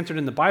and it's answered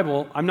in the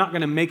Bible, I'm not going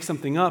to make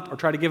something up or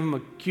try to give them a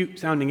cute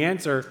sounding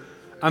answer.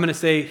 I'm going to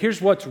say,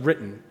 here's what's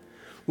written.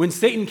 When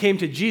Satan came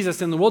to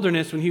Jesus in the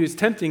wilderness, when he was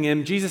tempting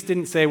him, Jesus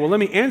didn't say, well, let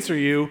me answer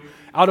you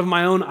out of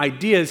my own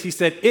ideas. He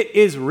said, it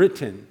is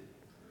written,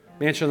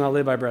 man shall not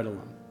live by bread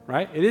alone,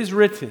 right? It is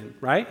written,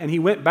 right? And he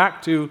went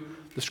back to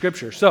the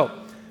scripture. So,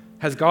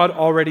 has God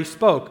already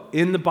spoke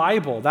in the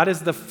Bible? That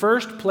is the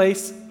first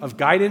place of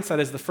guidance. That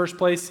is the first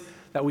place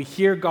that we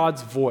hear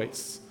God's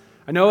voice.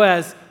 I know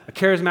as a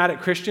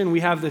charismatic Christian,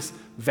 we have this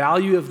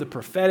value of the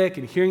prophetic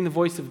and hearing the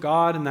voice of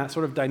God and that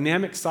sort of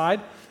dynamic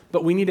side,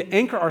 but we need to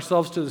anchor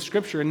ourselves to the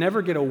scripture and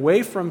never get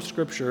away from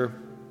scripture.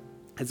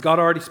 Has God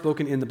already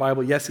spoken in the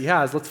Bible? Yes, he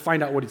has. Let's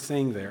find out what he's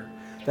saying there.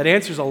 That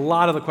answers a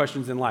lot of the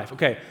questions in life.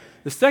 Okay,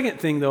 the second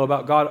thing, though,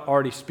 about God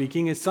already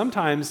speaking is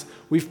sometimes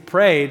we've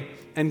prayed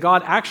and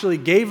God actually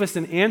gave us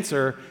an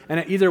answer, and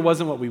it either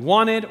wasn't what we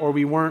wanted or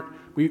we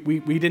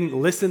didn't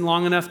listen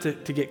long enough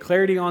to get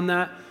clarity on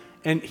that,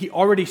 and he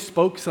already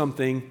spoke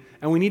something,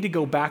 and we need to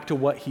go back to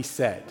what he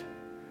said.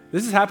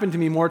 This has happened to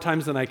me more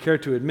times than I care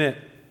to admit.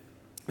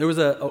 There was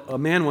a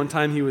man one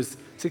time, he was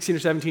 16 or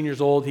 17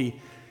 years old. He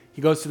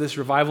goes to this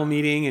revival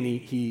meeting, and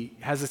he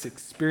has this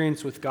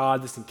experience with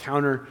God, this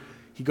encounter.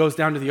 He goes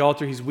down to the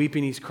altar, he's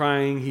weeping, he's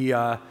crying, he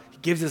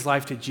gives his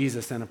life to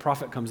Jesus, and a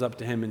prophet comes up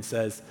to him and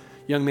says,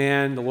 young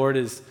man, the Lord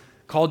has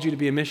called you to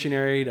be a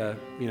missionary to,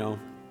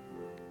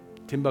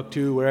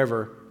 Timbuktu,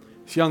 wherever.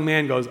 This young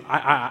man goes,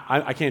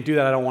 I can't do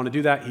that. I don't want to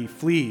do that. He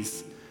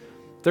flees.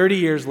 30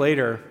 years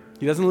later,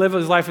 He doesn't live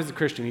his life as a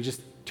Christian. He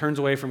just turns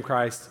away from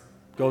Christ,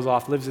 goes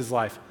off, lives his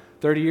life.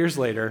 30 years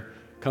later,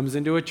 comes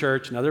into a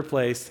church, another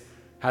place,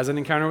 has an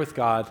encounter with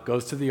God,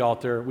 goes to the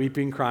altar,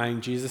 weeping, crying,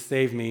 Jesus,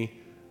 save me.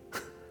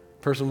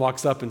 Person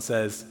walks up and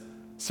says,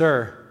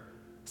 sir,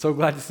 so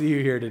glad to see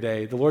you here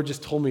today. The Lord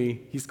just told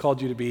me he's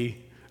called you to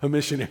be a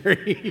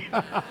missionary.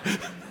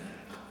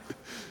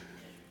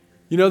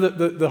 You know,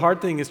 the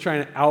hard thing is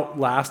trying to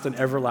outlast an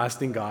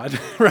everlasting God,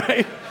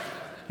 right?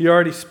 He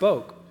already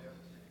spoke.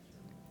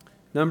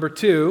 Number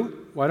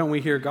 2, why don't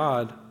we hear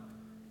God?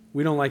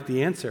 We don't like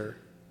the answer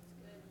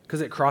because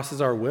it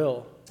crosses our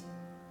will.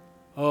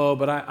 Oh,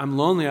 but I'm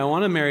lonely. I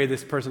want to marry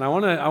this person. I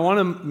want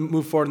to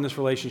move forward in this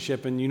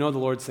relationship. And you know the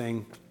Lord's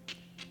saying,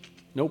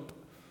 nope.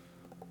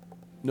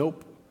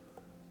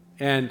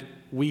 And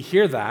we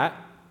hear that.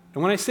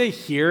 And when I say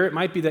hear, it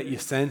might be that you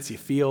sense, you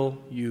feel,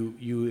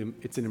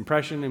 it's an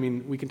impression. I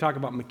mean, we can talk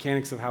about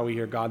mechanics of how we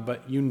hear God,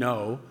 but you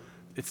know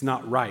it's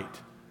not right.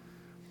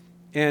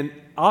 And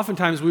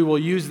oftentimes we will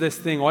use this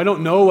thing, I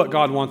don't know what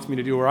God wants me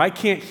to do, or I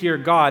can't hear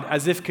God,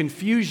 as if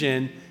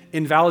confusion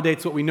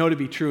invalidates what we know to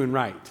be true and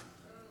right.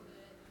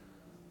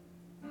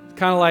 It's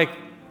kind of like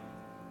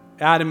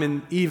Adam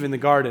and Eve in the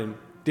garden.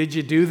 Did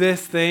you do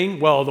this thing?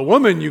 Well, the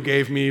woman you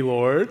gave me,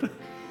 Lord.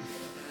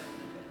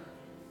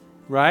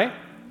 Right?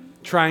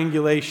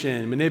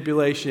 Triangulation,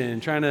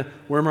 manipulation, trying to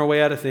worm our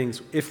way out of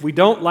things. If we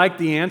don't like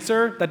the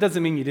answer, that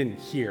doesn't mean you didn't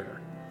hear.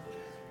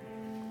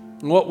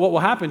 And what will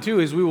happen too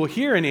is we will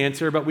hear an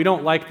answer, but we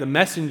don't like the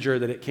messenger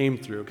that it came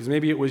through, because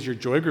maybe it was your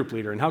joy group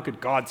leader, and how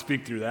could God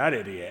speak through that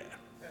idiot?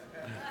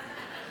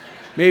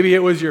 Maybe it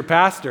was your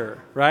pastor,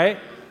 right?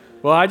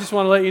 Well, I just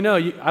want to let you know,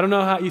 I don't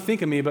know how you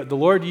think of me, but the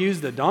Lord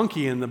used a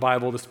donkey in the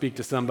Bible to speak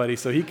to somebody,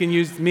 so he can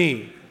use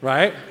me,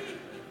 right?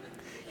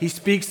 He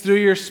speaks through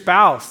your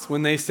spouse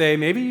when they say,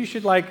 maybe you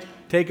should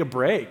take a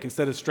break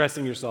instead of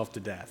stressing yourself to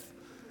death.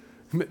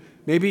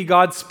 Maybe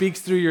God speaks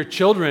through your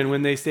children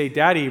when they say,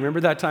 Daddy, remember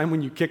that time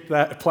when you kicked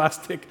that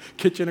plastic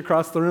kitchen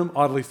across the room?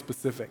 Oddly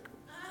specific.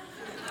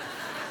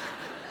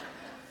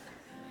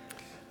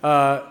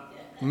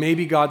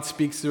 Maybe God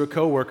speaks through a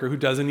coworker who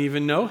doesn't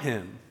even know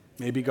him.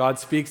 Maybe God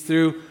speaks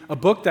through a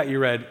book that you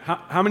read.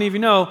 How many of you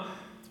know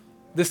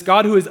this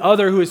God who is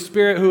other, who is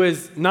spirit, who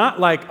is not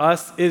like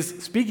us,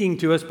 is speaking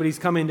to us, but he's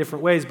coming in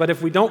different ways. But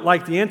if we don't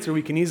like the answer,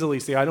 we can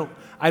easily say, I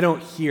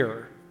don't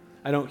hear.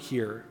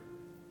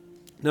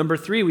 Number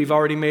 3, we've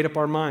already made up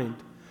our mind.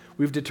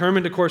 We've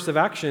determined a course of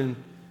action,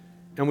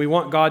 and we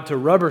want God to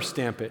rubber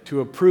stamp it,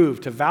 to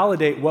approve, to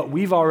validate what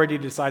we've already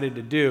decided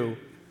to do.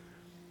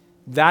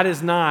 That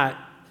is not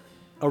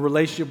a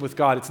relationship with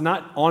God. It's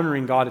not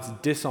honoring God, it's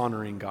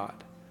dishonoring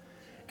God.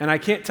 And I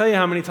can't tell you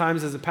how many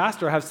times as a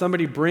pastor I have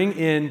somebody bring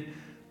in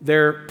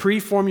their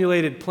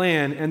pre-formulated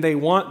plan, and they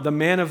want the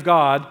man of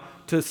God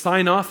to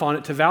sign off on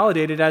it, to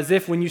validate it, as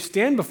if when you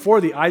stand before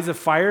the eyes of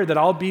fire that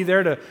I'll be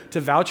there to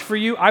vouch for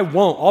you. I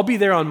won't. I'll be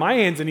there on my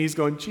hands and knees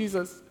going,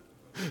 Jesus.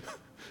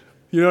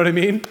 You know what I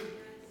mean?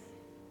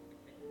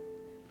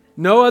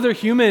 No other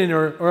human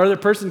or other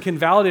person can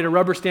validate or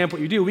rubber stamp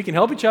what you do. We can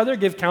help each other,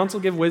 give counsel,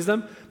 give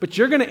wisdom, but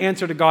you're going to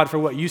answer to God for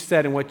what you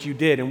said and what you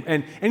did.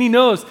 And he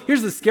knows,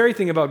 here's the scary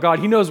thing about God,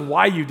 he knows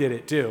why you did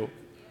it too.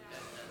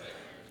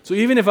 So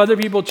even if other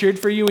people cheered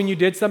for you when you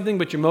did something,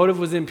 but your motive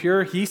was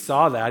impure, he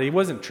saw that. He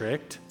wasn't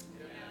tricked.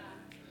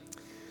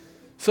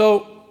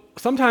 So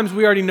sometimes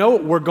we already know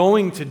what we're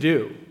going to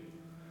do.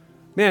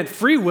 Man,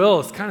 free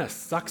will kind of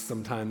sucks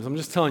sometimes. I'm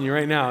just telling you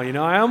right now.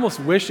 I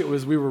almost wish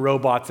we were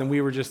robots and we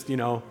were just,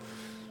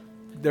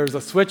 there's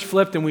a switch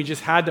flipped and we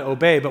just had to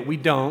obey, but we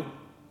don't.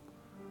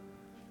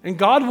 And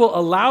God will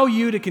allow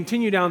you to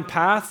continue down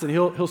paths, and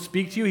he'll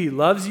speak to you. He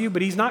loves you,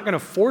 but he's not going to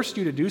force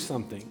you to do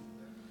something.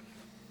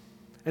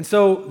 And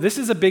so this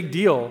is a big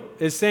deal,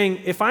 is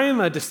saying if I am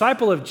a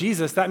disciple of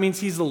Jesus, that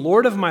means he's the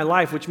Lord of my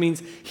life, which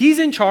means he's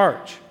in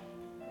charge.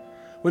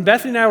 When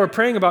Bethany and I were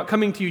praying about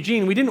coming to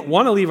Eugene, we didn't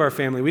want to leave our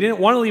family. We didn't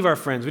want to leave our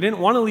friends. We didn't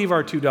want to leave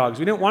our 2 dogs.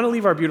 We didn't want to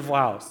leave our beautiful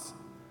house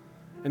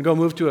and go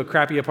move to a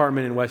crappy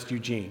apartment in West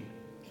Eugene.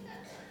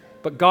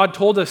 But God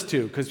told us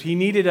to, because he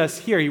needed us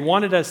here. He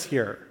wanted us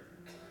here.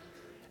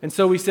 And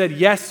so we said,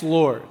 yes,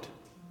 Lord.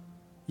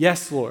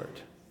 Yes,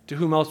 Lord. To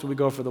whom else would we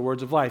go for the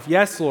words of life?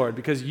 Yes, Lord,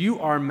 because you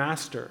are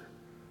master.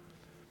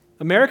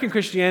 American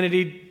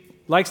Christianity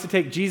likes to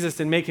take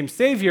Jesus and make him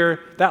Savior.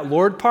 That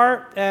Lord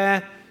part,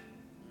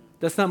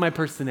 that's not my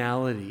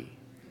personality.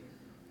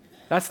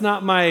 That's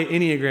not my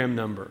Enneagram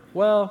number.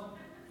 Well,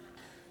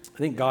 I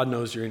think God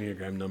knows your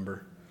Enneagram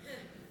number.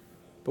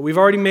 But we've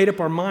already made up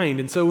our mind.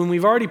 And so when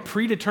we've already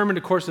predetermined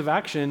a course of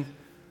action,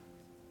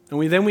 and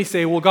we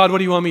say, well, God, what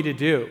do you want me to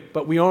do?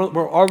 But we're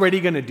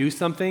already going to do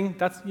something,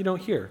 you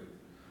don't hear.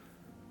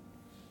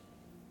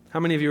 How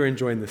many of you are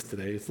enjoying this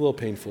today? It's a little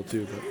painful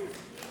too.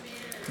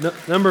 But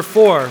Number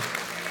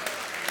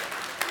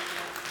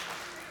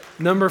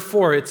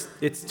 4,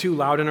 it's too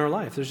loud in our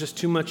life. There's just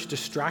too much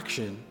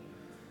distraction.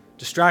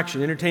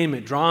 Distraction,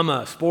 entertainment,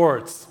 drama,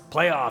 sports,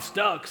 playoffs,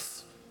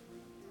 ducks,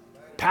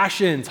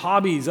 passions,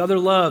 hobbies, other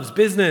loves,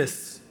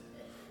 business,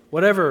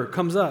 whatever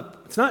comes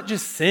up. It's not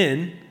just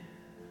sin.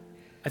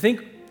 I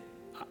think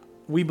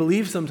we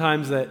believe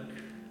sometimes that,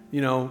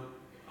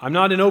 I'm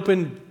not an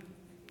open,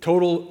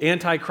 total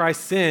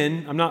anti-Christ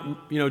sin. I'm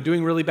not,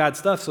 doing really bad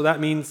stuff, so that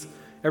means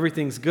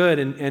everything's good.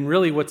 And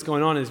really what's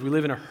going on is we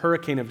live in a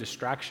hurricane of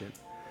distraction.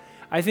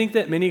 I think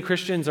that many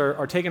Christians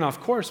are taken off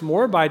course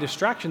more by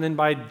distraction than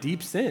by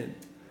deep sin.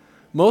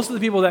 Most of the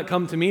people that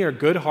come to me are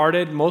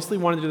good-hearted, mostly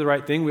want to do the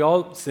right thing. We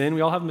all sin.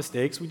 We all have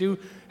mistakes. We do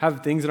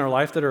have things in our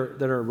life that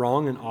are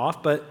wrong and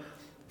off, but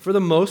for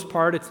the most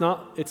part, it's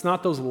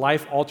not those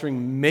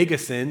life-altering mega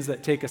sins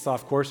that take us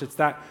off course. It's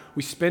that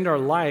we spend our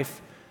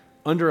life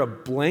under a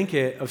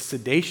blanket of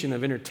sedation,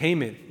 of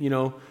entertainment.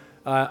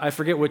 I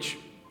forget which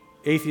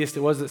atheist it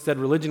was that said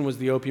religion was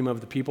the opium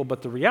of the people,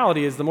 but the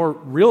reality is the more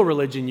real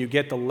religion you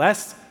get, the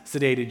less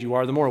sedated you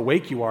are, the more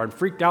awake you are, and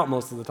freaked out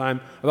most of the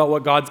time about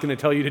what God's going to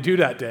tell you to do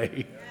that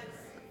day.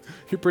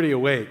 You're pretty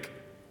awake,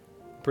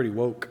 pretty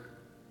woke.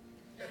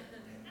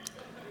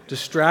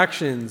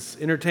 Distractions,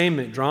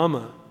 entertainment,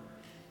 drama.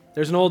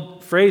 There's an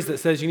old phrase that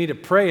says you need to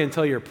pray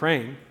until you're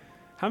praying.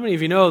 How many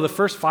of you know the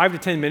first 5 to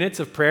 10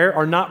 minutes of prayer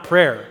are not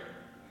prayer?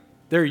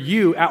 They're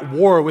you at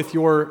war with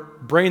your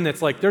brain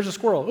that's like, there's a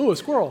squirrel. Ooh, a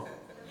squirrel.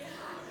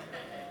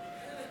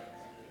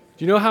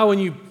 Do you know how when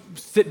you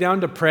sit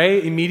down to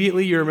pray,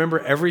 immediately you remember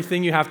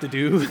everything you have to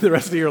do the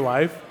rest of your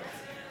life?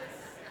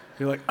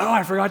 You're like, oh,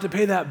 I forgot to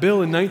pay that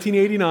bill in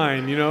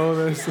 1989,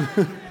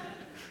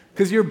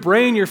 Because your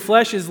brain, your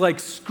flesh is like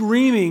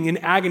screaming in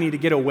agony to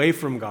get away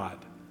from God.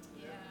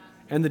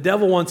 And the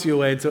devil wants you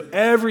away, and so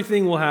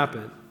everything will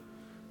happen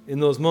in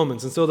those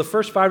moments. And so the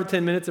first 5 to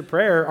 10 minutes of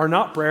prayer are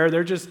not prayer,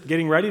 they're just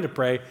getting ready to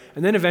pray.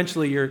 And then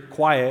eventually you're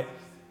quiet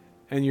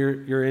and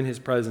you're in his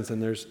presence,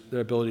 and there's the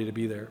ability to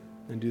be there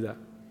and do that.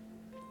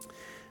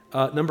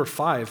 Number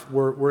 5,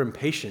 we're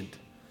impatient.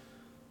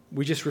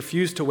 We just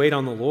refuse to wait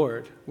on the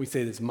Lord. We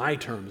say, it's my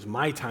terms,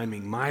 my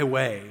timing, my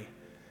way.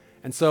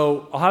 And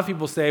so I'll have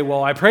people say,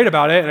 well, I prayed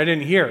about it and I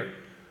didn't hear.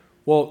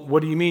 Well,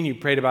 what do you mean you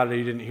prayed about it and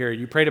you didn't hear?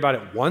 You prayed about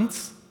it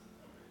once?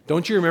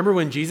 Don't you remember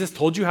when Jesus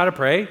told you how to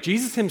pray?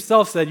 Jesus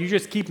himself said, you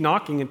just keep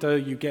knocking until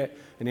you get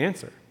an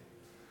answer.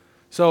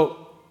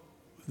 So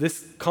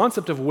this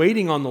concept of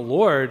waiting on the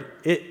Lord,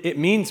 it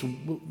means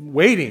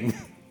waiting,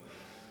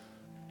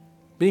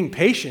 being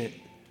patient.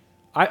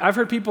 I've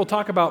heard people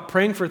talk about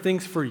praying for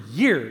things for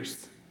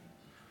years.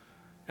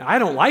 And I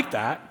don't like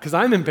that because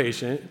I'm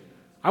impatient.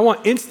 I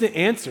want instant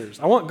answers.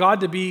 I want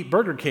God to be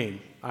Burger King.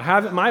 I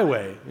have it my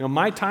way,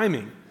 my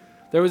timing.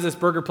 There was this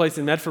burger place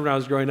in Medford when I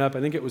was growing up.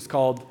 I think it was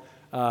called,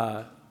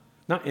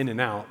 not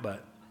In-N-Out,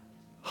 but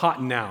Hot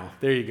and Now.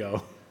 There you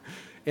go.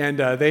 And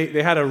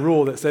they had a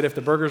rule that said if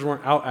the burgers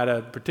weren't out at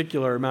a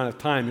particular amount of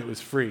time, it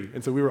was free.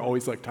 And so we were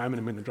always like timing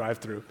them in the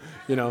drive-thru,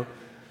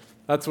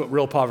 That's what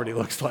real poverty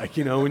looks like,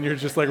 when you're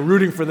just like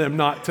rooting for them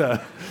not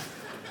to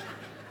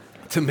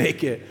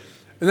make it.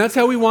 And that's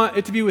how we want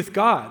it to be with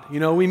God.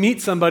 We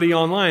meet somebody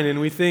online and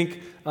we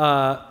think,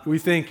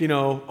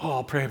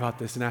 I'll pray about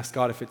this and ask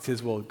God if it's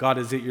his will. God,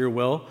 is it your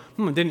will?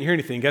 Didn't hear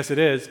anything. Guess it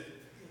is.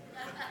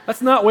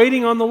 That's not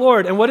waiting on the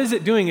Lord. And what is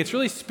it doing? It's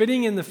really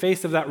spitting in the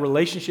face of that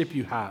relationship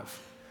you have.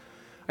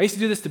 I used to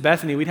do this to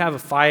Bethany. We'd have a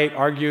fight,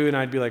 argue, and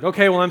I'd be like,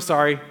 okay, well, I'm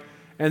sorry.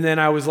 And then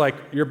I was like,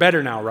 you're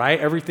better now, right?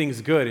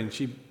 Everything's good.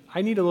 And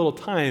I need a little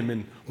time.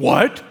 And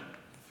what?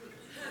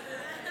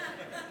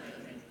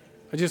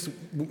 I just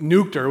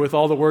nuked her with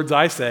all the words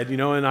I said,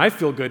 and I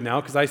feel good now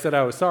because I said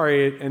I was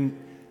sorry, and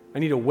I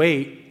need to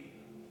wait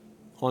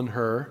on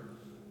her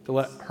to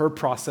let her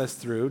process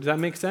through. Does that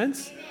make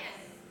sense?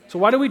 So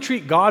why do we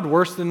treat God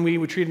worse than we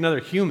would treat another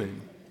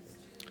human?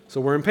 So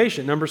we're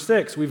impatient. Number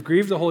 6, we've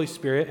grieved the Holy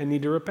Spirit and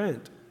need to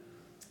repent.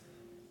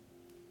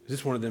 Is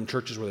this one of them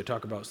churches where they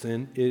talk about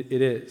sin?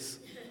 It is.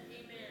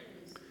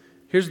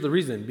 Here's the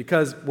reason.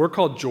 Because we're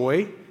called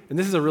Joy, and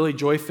this is a really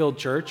joy-filled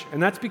church,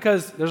 and that's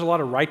because there's a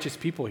lot of righteous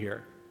people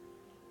here.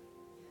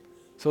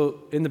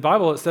 So in the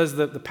Bible, it says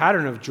that the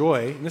pattern of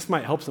joy, and this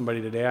might help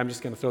somebody today. I'm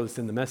just going to throw this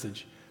in the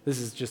message. This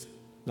is just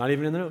not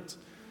even in the notes.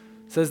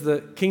 It says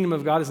the kingdom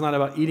of God is not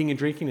about eating and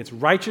drinking. It's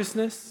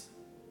righteousness,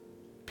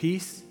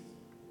 peace,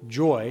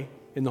 joy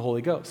in the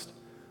Holy Ghost.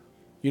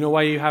 You know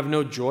why you have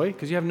no joy?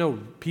 Because you have no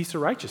peace or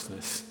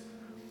righteousness.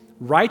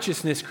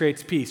 Righteousness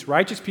creates peace.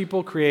 Righteous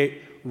people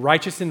create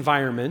righteous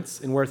environments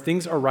and where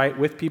things are right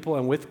with people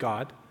and with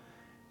God.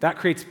 That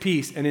creates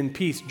peace, and in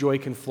peace, joy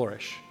can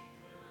flourish.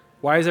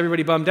 Why is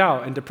everybody bummed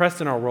out and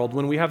depressed in our world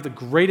when we have the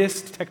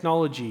greatest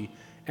technology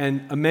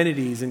and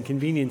amenities and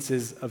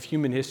conveniences of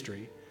human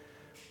history?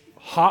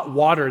 Hot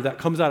water that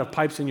comes out of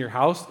pipes in your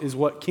house is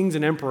what kings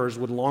and emperors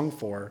would long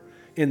for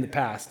in the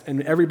past.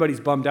 And everybody's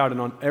bummed out and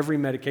on every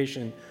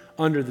medication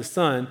under the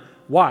sun.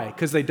 Why?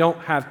 Because they don't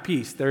have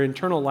peace. Their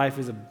internal life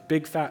is a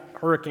big fat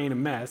hurricane of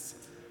mess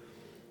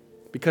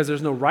because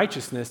there's no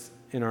righteousness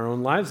in our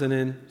own lives and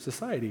in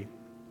society.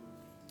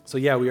 So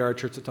yeah, we are a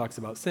church that talks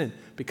about sin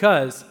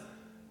because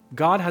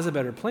God has a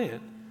better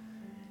plan.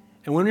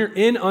 And when you're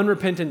in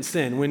unrepentant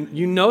sin, when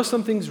you know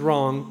something's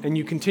wrong and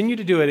you continue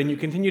to do it and you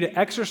continue to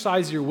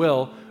exercise your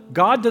will,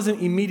 God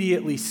doesn't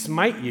immediately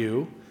smite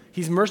you.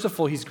 He's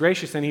merciful, he's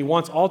gracious, and he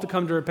wants all to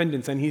come to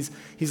repentance, and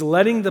he's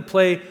letting the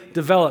play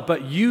develop.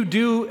 But you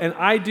do and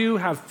I do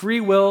have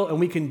free will, and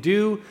we can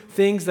do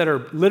things that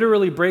are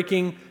literally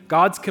breaking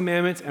God's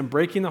commandments and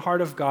breaking the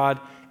heart of God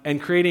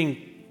and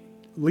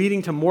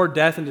leading to more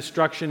death and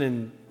destruction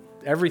and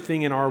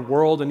everything in our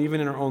world and even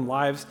in our own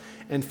lives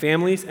and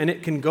families, and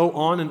it can go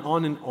on and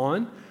on and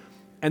on.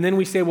 And then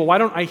we say, well, why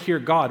don't I hear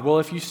God? Well,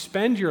 if you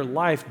spend your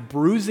life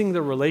bruising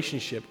the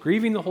relationship,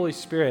 grieving the Holy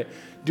Spirit,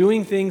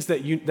 doing things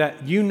that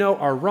you know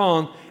are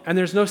wrong, and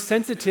there's no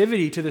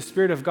sensitivity to the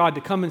Spirit of God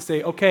to come and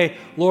say, okay,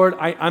 Lord,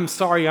 I'm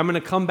sorry, I'm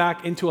going to come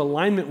back into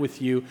alignment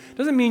with you,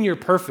 doesn't mean you're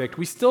perfect.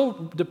 We still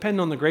depend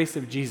on the grace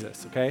of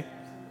Jesus, okay?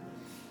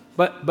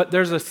 But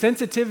there's a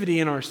sensitivity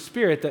in our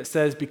spirit that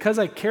says, because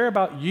I care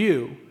about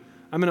you,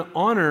 I'm going to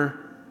honor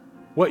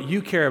what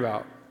you care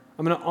about.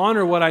 I'm going to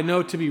honor what I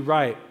know to be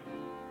right.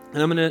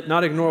 And I'm going to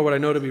not ignore what I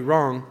know to be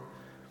wrong.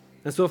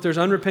 And so if there's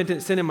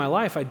unrepentant sin in my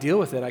life, I deal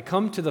with it. I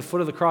come to the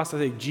foot of the cross. I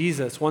say,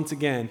 Jesus, once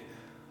again,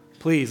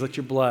 please let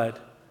your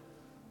blood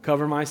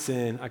cover my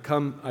sin. I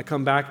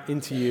come back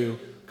into you,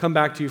 come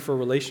back to you for a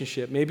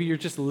relationship. Maybe you're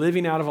just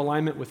living out of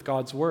alignment with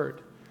God's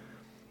word.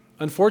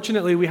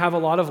 Unfortunately, we have a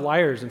lot of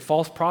liars and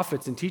false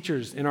prophets and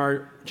teachers in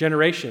our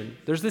generation.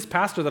 There's this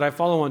pastor that I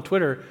follow on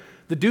Twitter.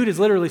 The dude is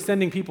literally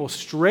sending people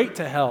straight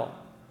to hell.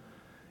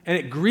 And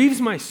it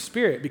grieves my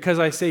spirit because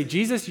I say,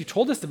 Jesus, you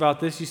told us about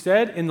this. You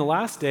said in the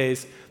last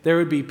days there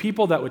would be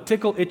people that would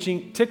tickle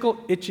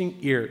itching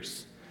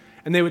ears.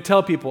 And they would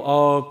tell people,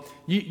 oh,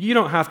 you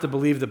don't have to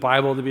believe the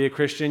Bible to be a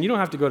Christian. You don't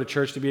have to go to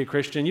church to be a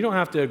Christian. You don't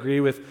have to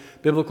agree with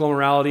biblical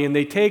morality. And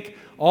they take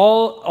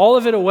all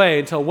of it away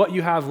until what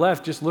you have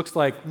left just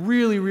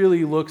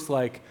really looks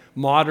like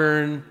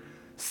modern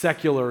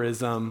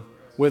secularism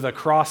with a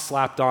cross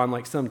slapped on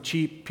like some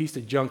cheap piece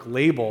of junk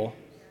label.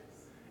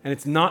 And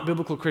it's not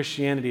biblical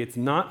Christianity. It's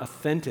not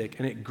authentic.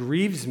 And it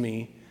grieves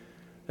me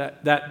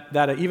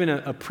that even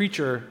a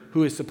preacher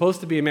who is supposed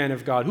to be a man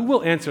of God, who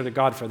will answer to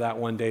God for that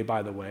one day,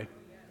 by the way,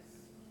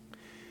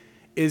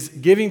 is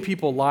giving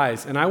people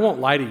lies. And I won't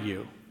lie to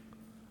you.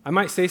 I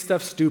might say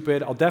stuff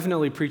stupid. I'll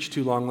definitely preach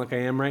too long like I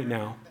am right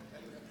now.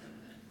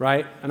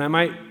 Right? And I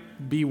might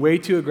be way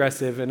too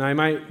aggressive. And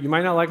you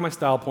might not like my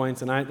style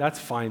points. And that's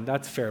fine.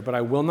 That's fair. But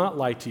I will not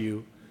lie to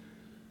you.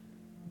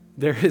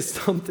 There is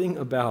something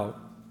about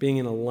being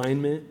in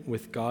alignment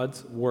with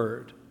God's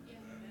word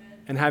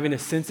and having a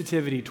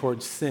sensitivity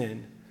towards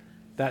sin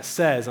that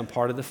says I'm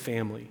part of the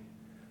family.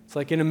 It's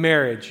like in a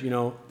marriage,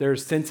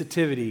 there's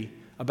sensitivity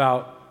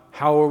about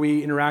how are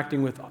we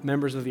interacting with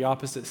members of the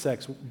opposite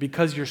sex.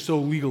 Because you're so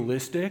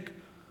legalistic?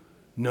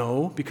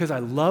 No, because I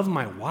love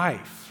my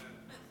wife.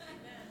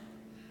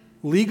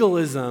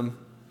 Legalism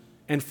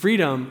and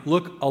freedom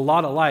look a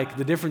lot alike.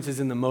 The difference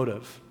is in the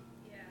motive.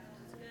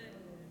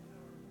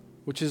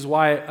 Which is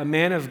why a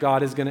man of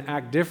God is going to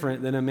act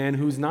different than a man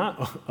who's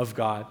not of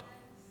God.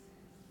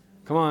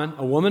 Come on,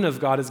 a woman of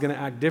God is going to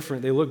act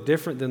different. They look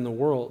different than the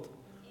world.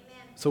 Amen.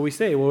 So we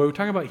say, well, we're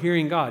talking about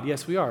hearing God.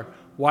 Yes, we are.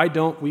 Why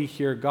don't we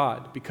hear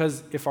God?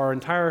 Because if our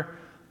entire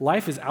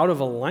life is out of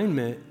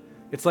alignment,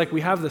 it's like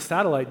we have the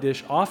satellite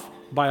dish off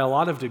by a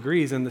lot of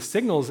degrees, and the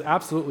signal is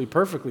absolutely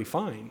perfectly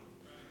fine,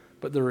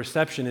 but the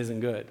reception isn't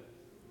good.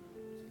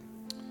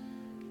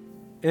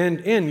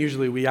 And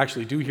usually we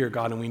actually do hear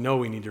God and we know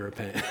we need to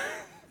repent,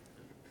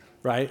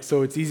 right?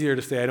 So it's easier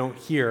to say I don't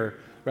hear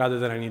rather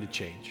than I need to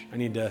change. I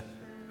need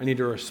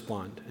to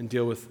respond and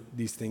deal with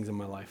these things in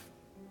my life.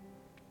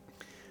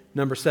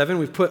 Number 7,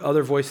 we've put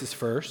other voices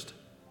first.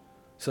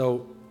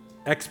 So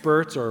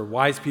experts or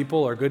wise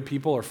people or good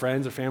people or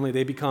friends or family,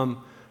 they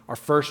become our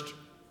first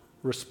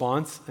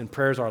response and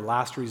prayer is our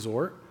last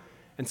resort.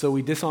 And so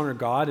we dishonor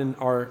God in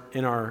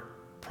our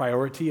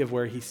priority of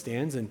where he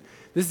stands. And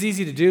this is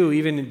easy to do,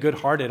 even in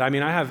good-hearted. I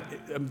mean, I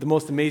have the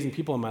most amazing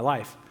people in my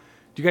life.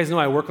 Do you guys know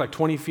I work like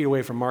 20 feet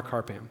away from Mark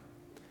Harpam?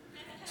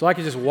 So I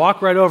could just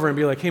walk right over and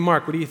be like, hey,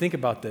 Mark, what do you think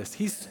about this?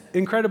 He's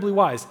incredibly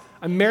wise.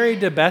 I'm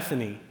married to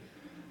Bethany.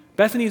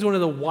 Bethany is one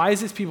of the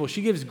wisest people.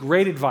 She gives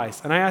great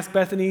advice. And I asked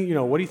Bethany,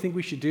 what do you think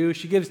we should do?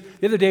 The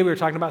other day we were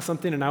talking about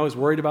something and I was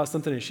worried about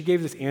something and she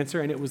gave this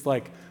answer and it was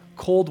like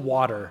cold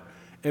water.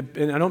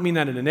 And I don't mean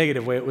that in a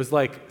negative way. It was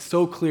like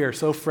so clear,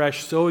 so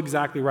fresh, so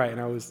exactly right.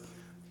 And I was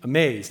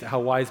amazed at how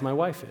wise my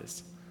wife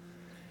is.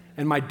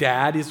 And my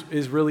dad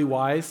is really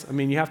wise. I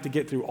mean, you have to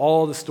get through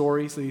all the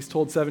stories that he's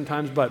told 7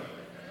 times, but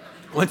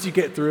once you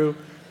get through,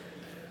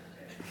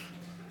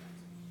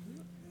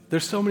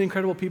 there's so many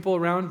incredible people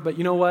around, but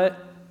you know what?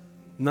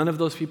 None of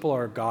those people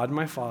are God,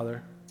 my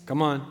Father.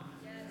 Come on.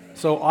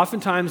 So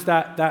oftentimes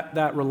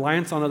that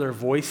reliance on other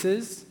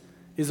voices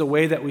is a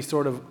way that we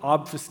sort of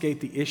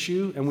obfuscate the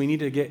issue, and we need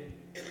to get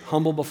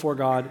humble before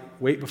God,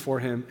 wait before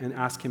him, and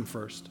ask him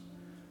first.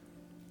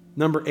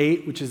 Number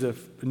 8, which is a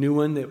new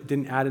one that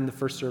didn't add in the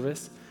first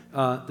service,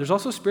 there's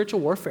also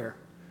spiritual warfare.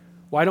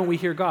 Why don't we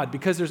hear God?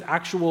 Because there's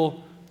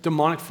actual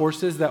demonic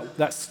forces that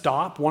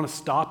want to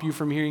stop you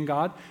from hearing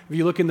God. If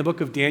you look in the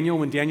book of Daniel,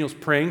 when Daniel's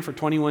praying for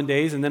 21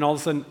 days, and then all of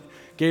a sudden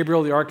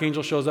Gabriel, the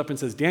archangel, shows up and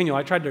says, Daniel,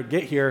 I tried to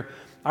get here,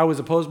 I was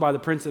opposed by the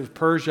prince of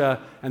Persia,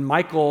 and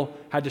Michael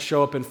had to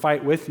show up and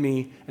fight with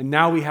me, and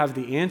now we have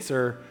the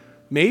answer.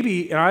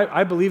 Maybe, and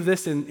I believe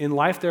this, in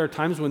life there are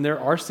times when there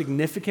are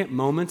significant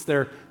moments,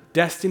 there are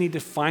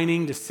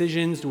destiny-defining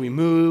decisions. Do we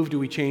move? Do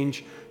we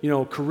change,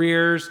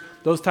 careers?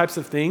 Those types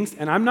of things.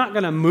 And I'm not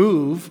going to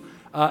move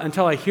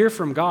until I hear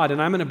from God, and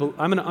I'm going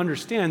to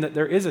understand that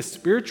there is a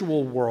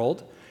spiritual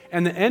world,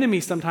 and the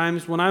enemy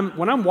sometimes, when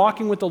I'm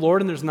walking with the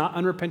Lord and there's not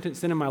unrepentant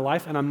sin in my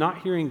life and I'm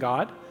not hearing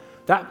God,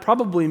 that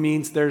probably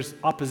means there's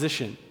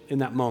opposition in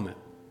that moment.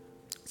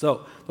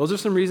 So those are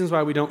some reasons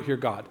why we don't hear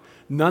God.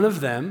 None of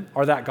them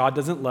are that God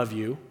doesn't love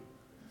you.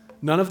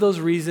 None of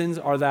those reasons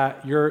are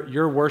that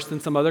you're worse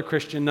than some other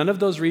Christian. None of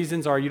those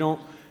reasons are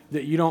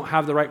that you don't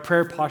have the right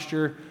prayer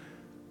posture.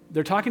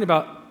 They're talking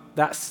about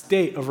that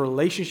state of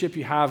relationship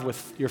you have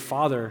with your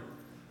Father,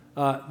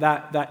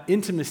 that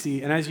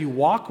intimacy. And as you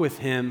walk with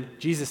him,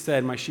 Jesus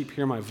said, "My sheep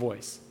hear my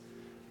voice."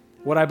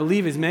 What I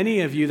believe is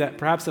many of you that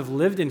perhaps have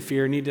lived in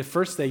fear need to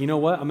first say, you know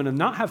what, I'm going to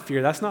not have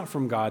fear. That's not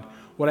from God.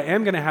 What I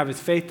am going to have is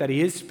faith that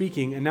he is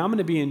speaking, and now I'm going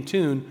to be in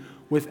tune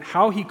with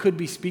how he could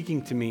be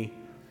speaking to me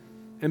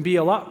and be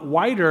a lot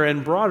wider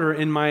and broader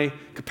in my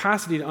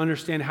capacity to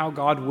understand how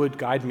God would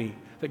guide me.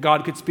 That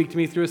God could speak to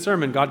me through a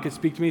sermon. God could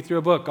speak to me through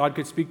a book. God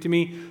could speak to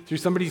me through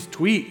somebody's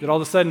tweet that all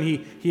of a sudden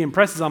he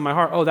impresses on my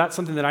heart. Oh, that's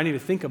something that I need to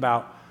think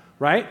about,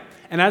 right?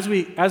 And as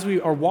we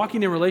are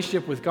walking in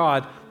relationship with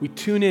God, we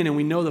tune in and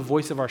we know the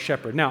voice of our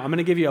shepherd. Now, I'm going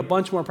to give you a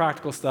bunch more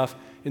practical stuff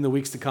in the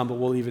weeks to come, but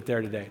we'll leave it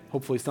there today.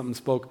 Hopefully something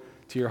spoke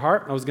to your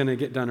heart. I was going to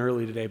get done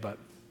early today, but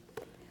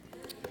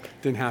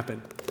it didn't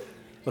happen.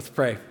 Let's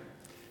pray.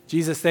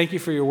 Jesus, thank you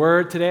for your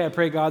word today. I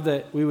pray, God,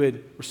 that we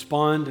would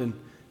respond and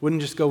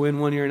wouldn't just go in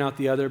one ear and out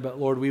the other, but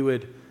Lord, we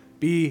would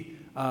be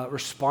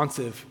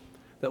responsive.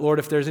 That, Lord,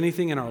 if there's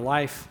anything in our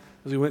life,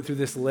 as we went through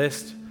this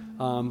list,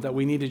 that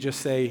we need to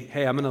just say,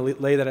 hey, I'm going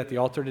to lay that at the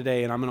altar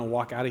today, and I'm going to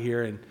walk out of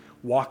here and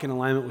walk in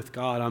alignment with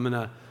God.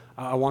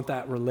 I want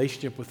that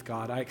relationship with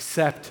God. I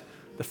accept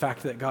the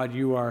fact that, God,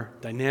 you are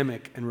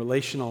dynamic and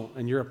relational,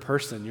 and you're a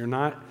person. You're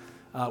not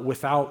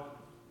without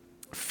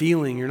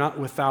feeling. You're not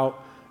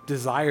without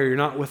desire. You're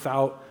not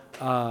without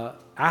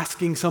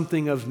asking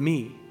something of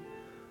me.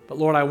 But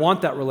Lord, I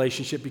want that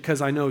relationship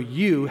because I know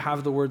you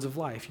have the words of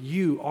life.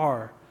 You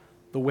are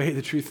the way,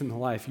 the truth, and the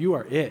life. You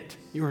are it.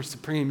 You are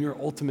supreme. You're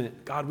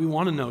ultimate. God, we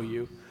want to know you,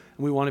 and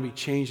we want to be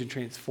changed and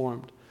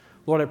transformed.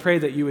 Lord, I pray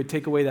that you would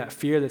take away that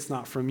fear that's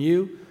not from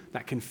you,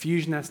 that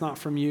confusion that's not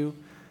from you.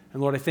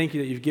 And Lord, I thank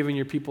you that you've given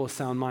your people a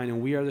sound mind, and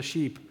we are the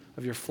sheep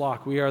of your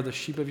flock. We are the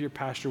sheep of your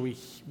pasture.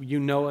 You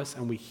know us,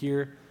 and we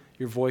hear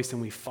your voice,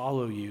 and we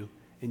follow you.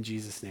 In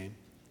Jesus' name,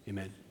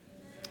 amen.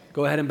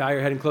 Go ahead and bow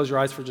your head and close your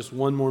eyes for just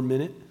one more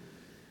minute.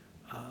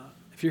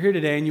 If you're here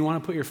today and you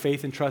want to put your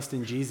faith and trust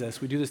in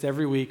Jesus, we do this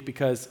every week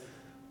because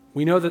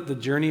we know that the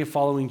journey of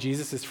following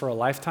Jesus is for a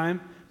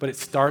lifetime, but it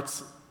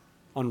starts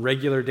on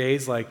regular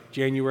days like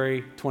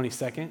January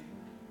 22nd,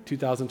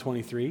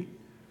 2023.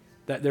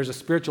 That there's a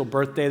spiritual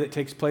birthday that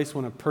takes place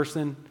when a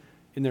person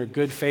in their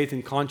good faith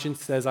and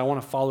conscience says, I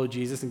want to follow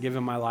Jesus and give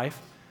him my life.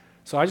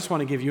 So I just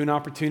want to give you an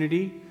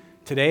opportunity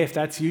today. If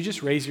that's you,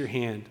 just raise your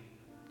hand.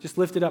 Just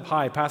lift it up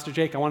high. Pastor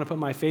Jake, I want to put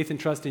my faith and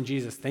trust in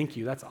Jesus. Thank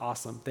you. That's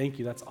awesome. Thank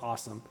you. That's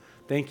awesome.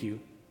 Thank you.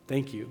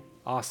 Thank you.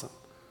 Awesome.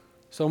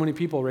 So many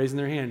people raising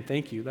their hand.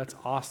 Thank you. That's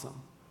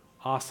awesome.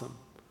 Awesome.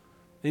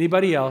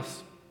 Anybody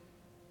else?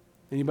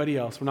 Anybody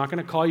else? We're not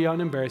going to call you out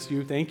and embarrass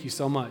you. Thank you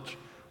so much.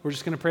 We're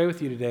just going to pray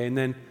with you today, and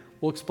then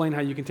we'll explain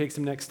how you can take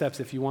some next steps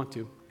if you want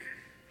to.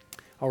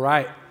 All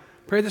right.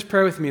 Pray this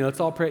prayer with me. Let's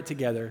all pray it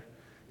together.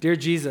 Dear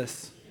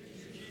Jesus,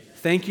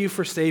 thank you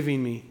for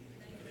saving me.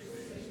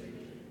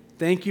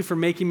 Thank you for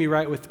making me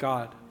right with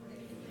God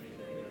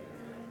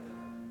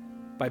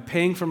by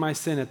paying for my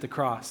sin at the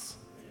cross.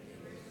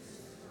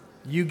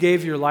 You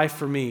gave your life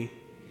for me,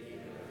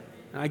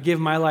 and I give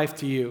my life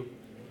to you.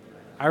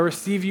 I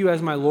receive you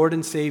as my Lord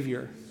and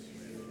Savior.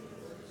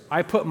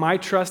 I put my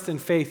trust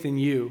and faith in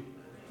you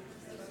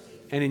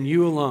and in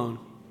you alone.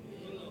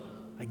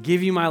 I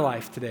give you my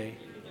life today.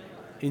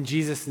 In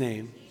Jesus'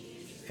 name,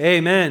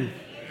 amen.